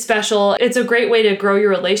really special. It's a great way to grow your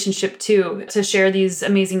relationship too, to share these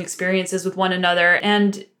amazing experiences with one another.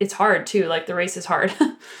 And it's hard too, like the race is hard.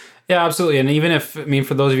 Yeah, absolutely. And even if,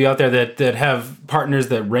 for those of you out there that have partners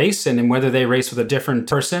that race, and whether they race with a different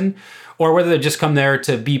person or whether they just come there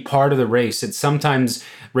to be part of the race, it's sometimes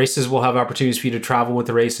races will have opportunities for you to travel with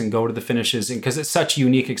the race and go to the finishes, and because it's such a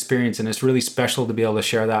unique experience and it's really special to be able to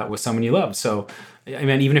share that with someone you love. So,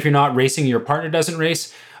 even if you're not racing, your partner doesn't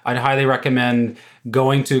race, I'd highly recommend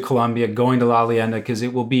going to Colombia, going to La Leyenda, because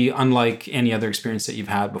it will be unlike any other experience that you've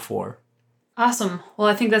had before. Awesome. Well,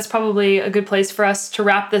 I think that's probably a good place for us to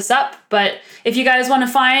wrap this up. But if you guys want to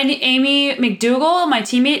find Amy McDougall, my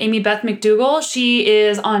teammate, Amy Beth McDougall, she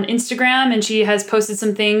is on Instagram and she has posted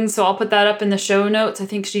some things. So I'll put that up in the show notes. I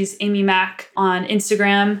think she's Amy Mac on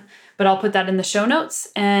Instagram, but I'll put that in the show notes.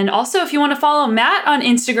 And also, if you want to follow Matt on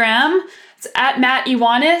Instagram, it's at Matt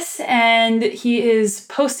Iwanis, and he is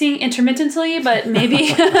posting intermittently, but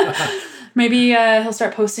maybe he'll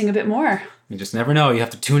start posting a bit more. You just never know. You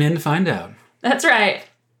have to tune in to find out. That's right.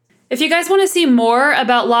 If you guys want to see more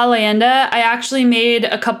about La Leyenda, I actually made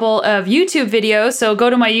a couple of YouTube videos. So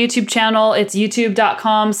go to my YouTube channel. It's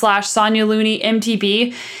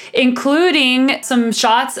youtube.com/SonyaLooneyMTB, including some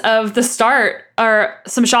shots of the start or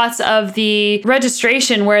some shots of the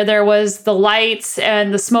registration where there was the lights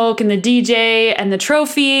and the smoke and the DJ and the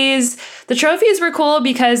trophies. The trophies were cool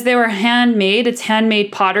because they were handmade. It's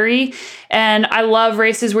handmade pottery. And I love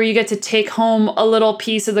races where you get to take home a little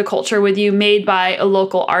piece of the culture with you made by a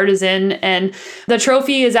local artisan. And the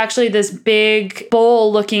trophy is actually this big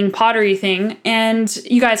bowl-looking pottery thing. And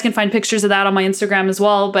you guys can find pictures of that on my Instagram as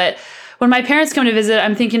well. But when my parents come to visit,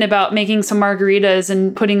 I'm thinking about making some margaritas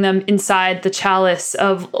and putting them inside the chalice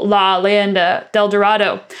of La Leyenda Del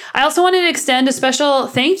Dorado. I also wanted to extend a special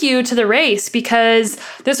thank you to the race because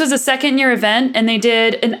this was a second-year event and they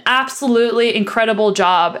did an absolutely incredible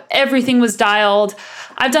job. Everything was dialed.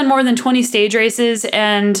 I've done more than 20 stage races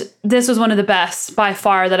and this was one of the best by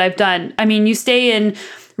far that I've done. I mean, you stay in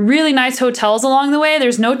really nice hotels along the way.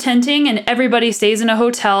 There's no tenting and everybody stays in a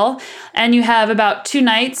hotel, and you have about 2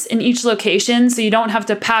 nights in each location, so you don't have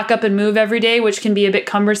to pack up and move every day, which can be a bit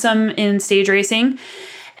cumbersome in stage racing.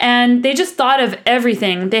 And they just thought of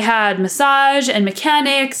everything. They had massage and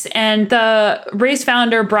mechanics, and the race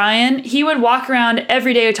founder, Brian, he would walk around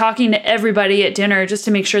every day talking to everybody at dinner just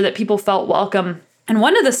to make sure that people felt welcome. And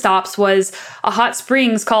one of the stops was a hot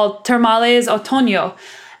springs called Termales Otoño.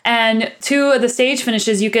 And 2 of the stage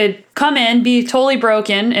finishes, you could come in, be totally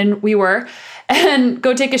broken, and we were, and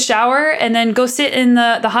go take a shower and then go sit in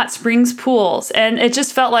the hot springs pools. And it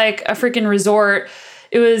just felt like a freaking resort.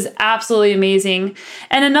 It was absolutely amazing.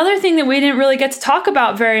 And another thing that we didn't really get to talk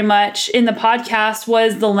about very much in the podcast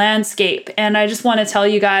was the landscape. And I just want to tell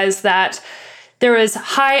you guys that there was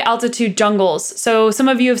high altitude jungles. So some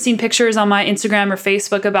of you have seen pictures on my Instagram or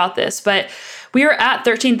Facebook about this, but we were at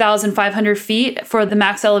 13,500 feet for the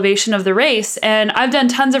max elevation of the race. And I've done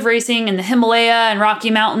tons of racing in the Himalaya and Rocky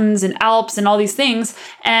Mountains and Alps and all these things.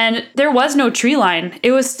 And there was no tree line.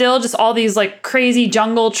 It was still just all these like crazy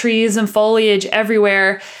jungle trees and foliage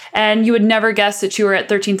everywhere. And you would never guess that you were at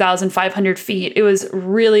 13,500 feet. It was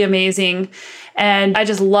really amazing. And I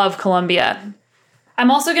just love Colombia. I'm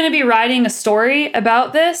also going to be writing a story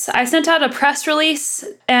about this. I sent out a press release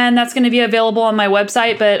and that's going to be available on my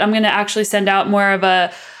website, but I'm going to actually send out more of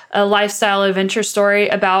a a lifestyle adventure story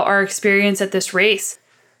about our experience at this race.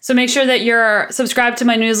 So make sure that you're subscribed to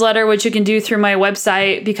my newsletter, which you can do through my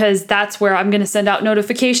website, because that's where I'm going to send out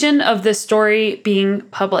notification of this story being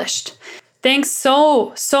published. Thanks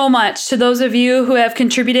so much to those of you who have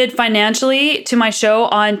contributed financially to my show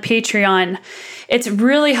on Patreon. It's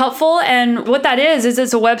really helpful. And what that is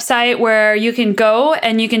it's a website where you can go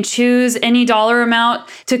and you can choose any dollar amount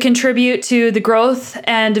to contribute to the growth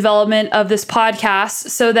and development of this podcast,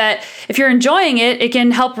 so that if you're enjoying it, it can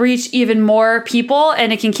help reach even more people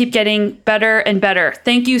and it can keep getting better and better.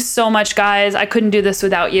 Thank you so much, guys. I couldn't do this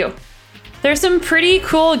without you. There's some pretty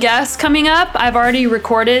cool guests coming up. I've already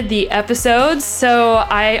recorded the episodes, so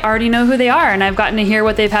I already know who they are, and I've gotten to hear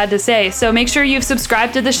what they've had to say. So make sure you've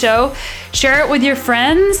subscribed to the show, share it with your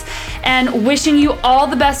friends, and wishing you all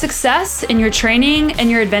the best success in your training and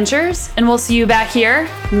your adventures. And we'll see you back here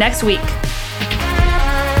next week.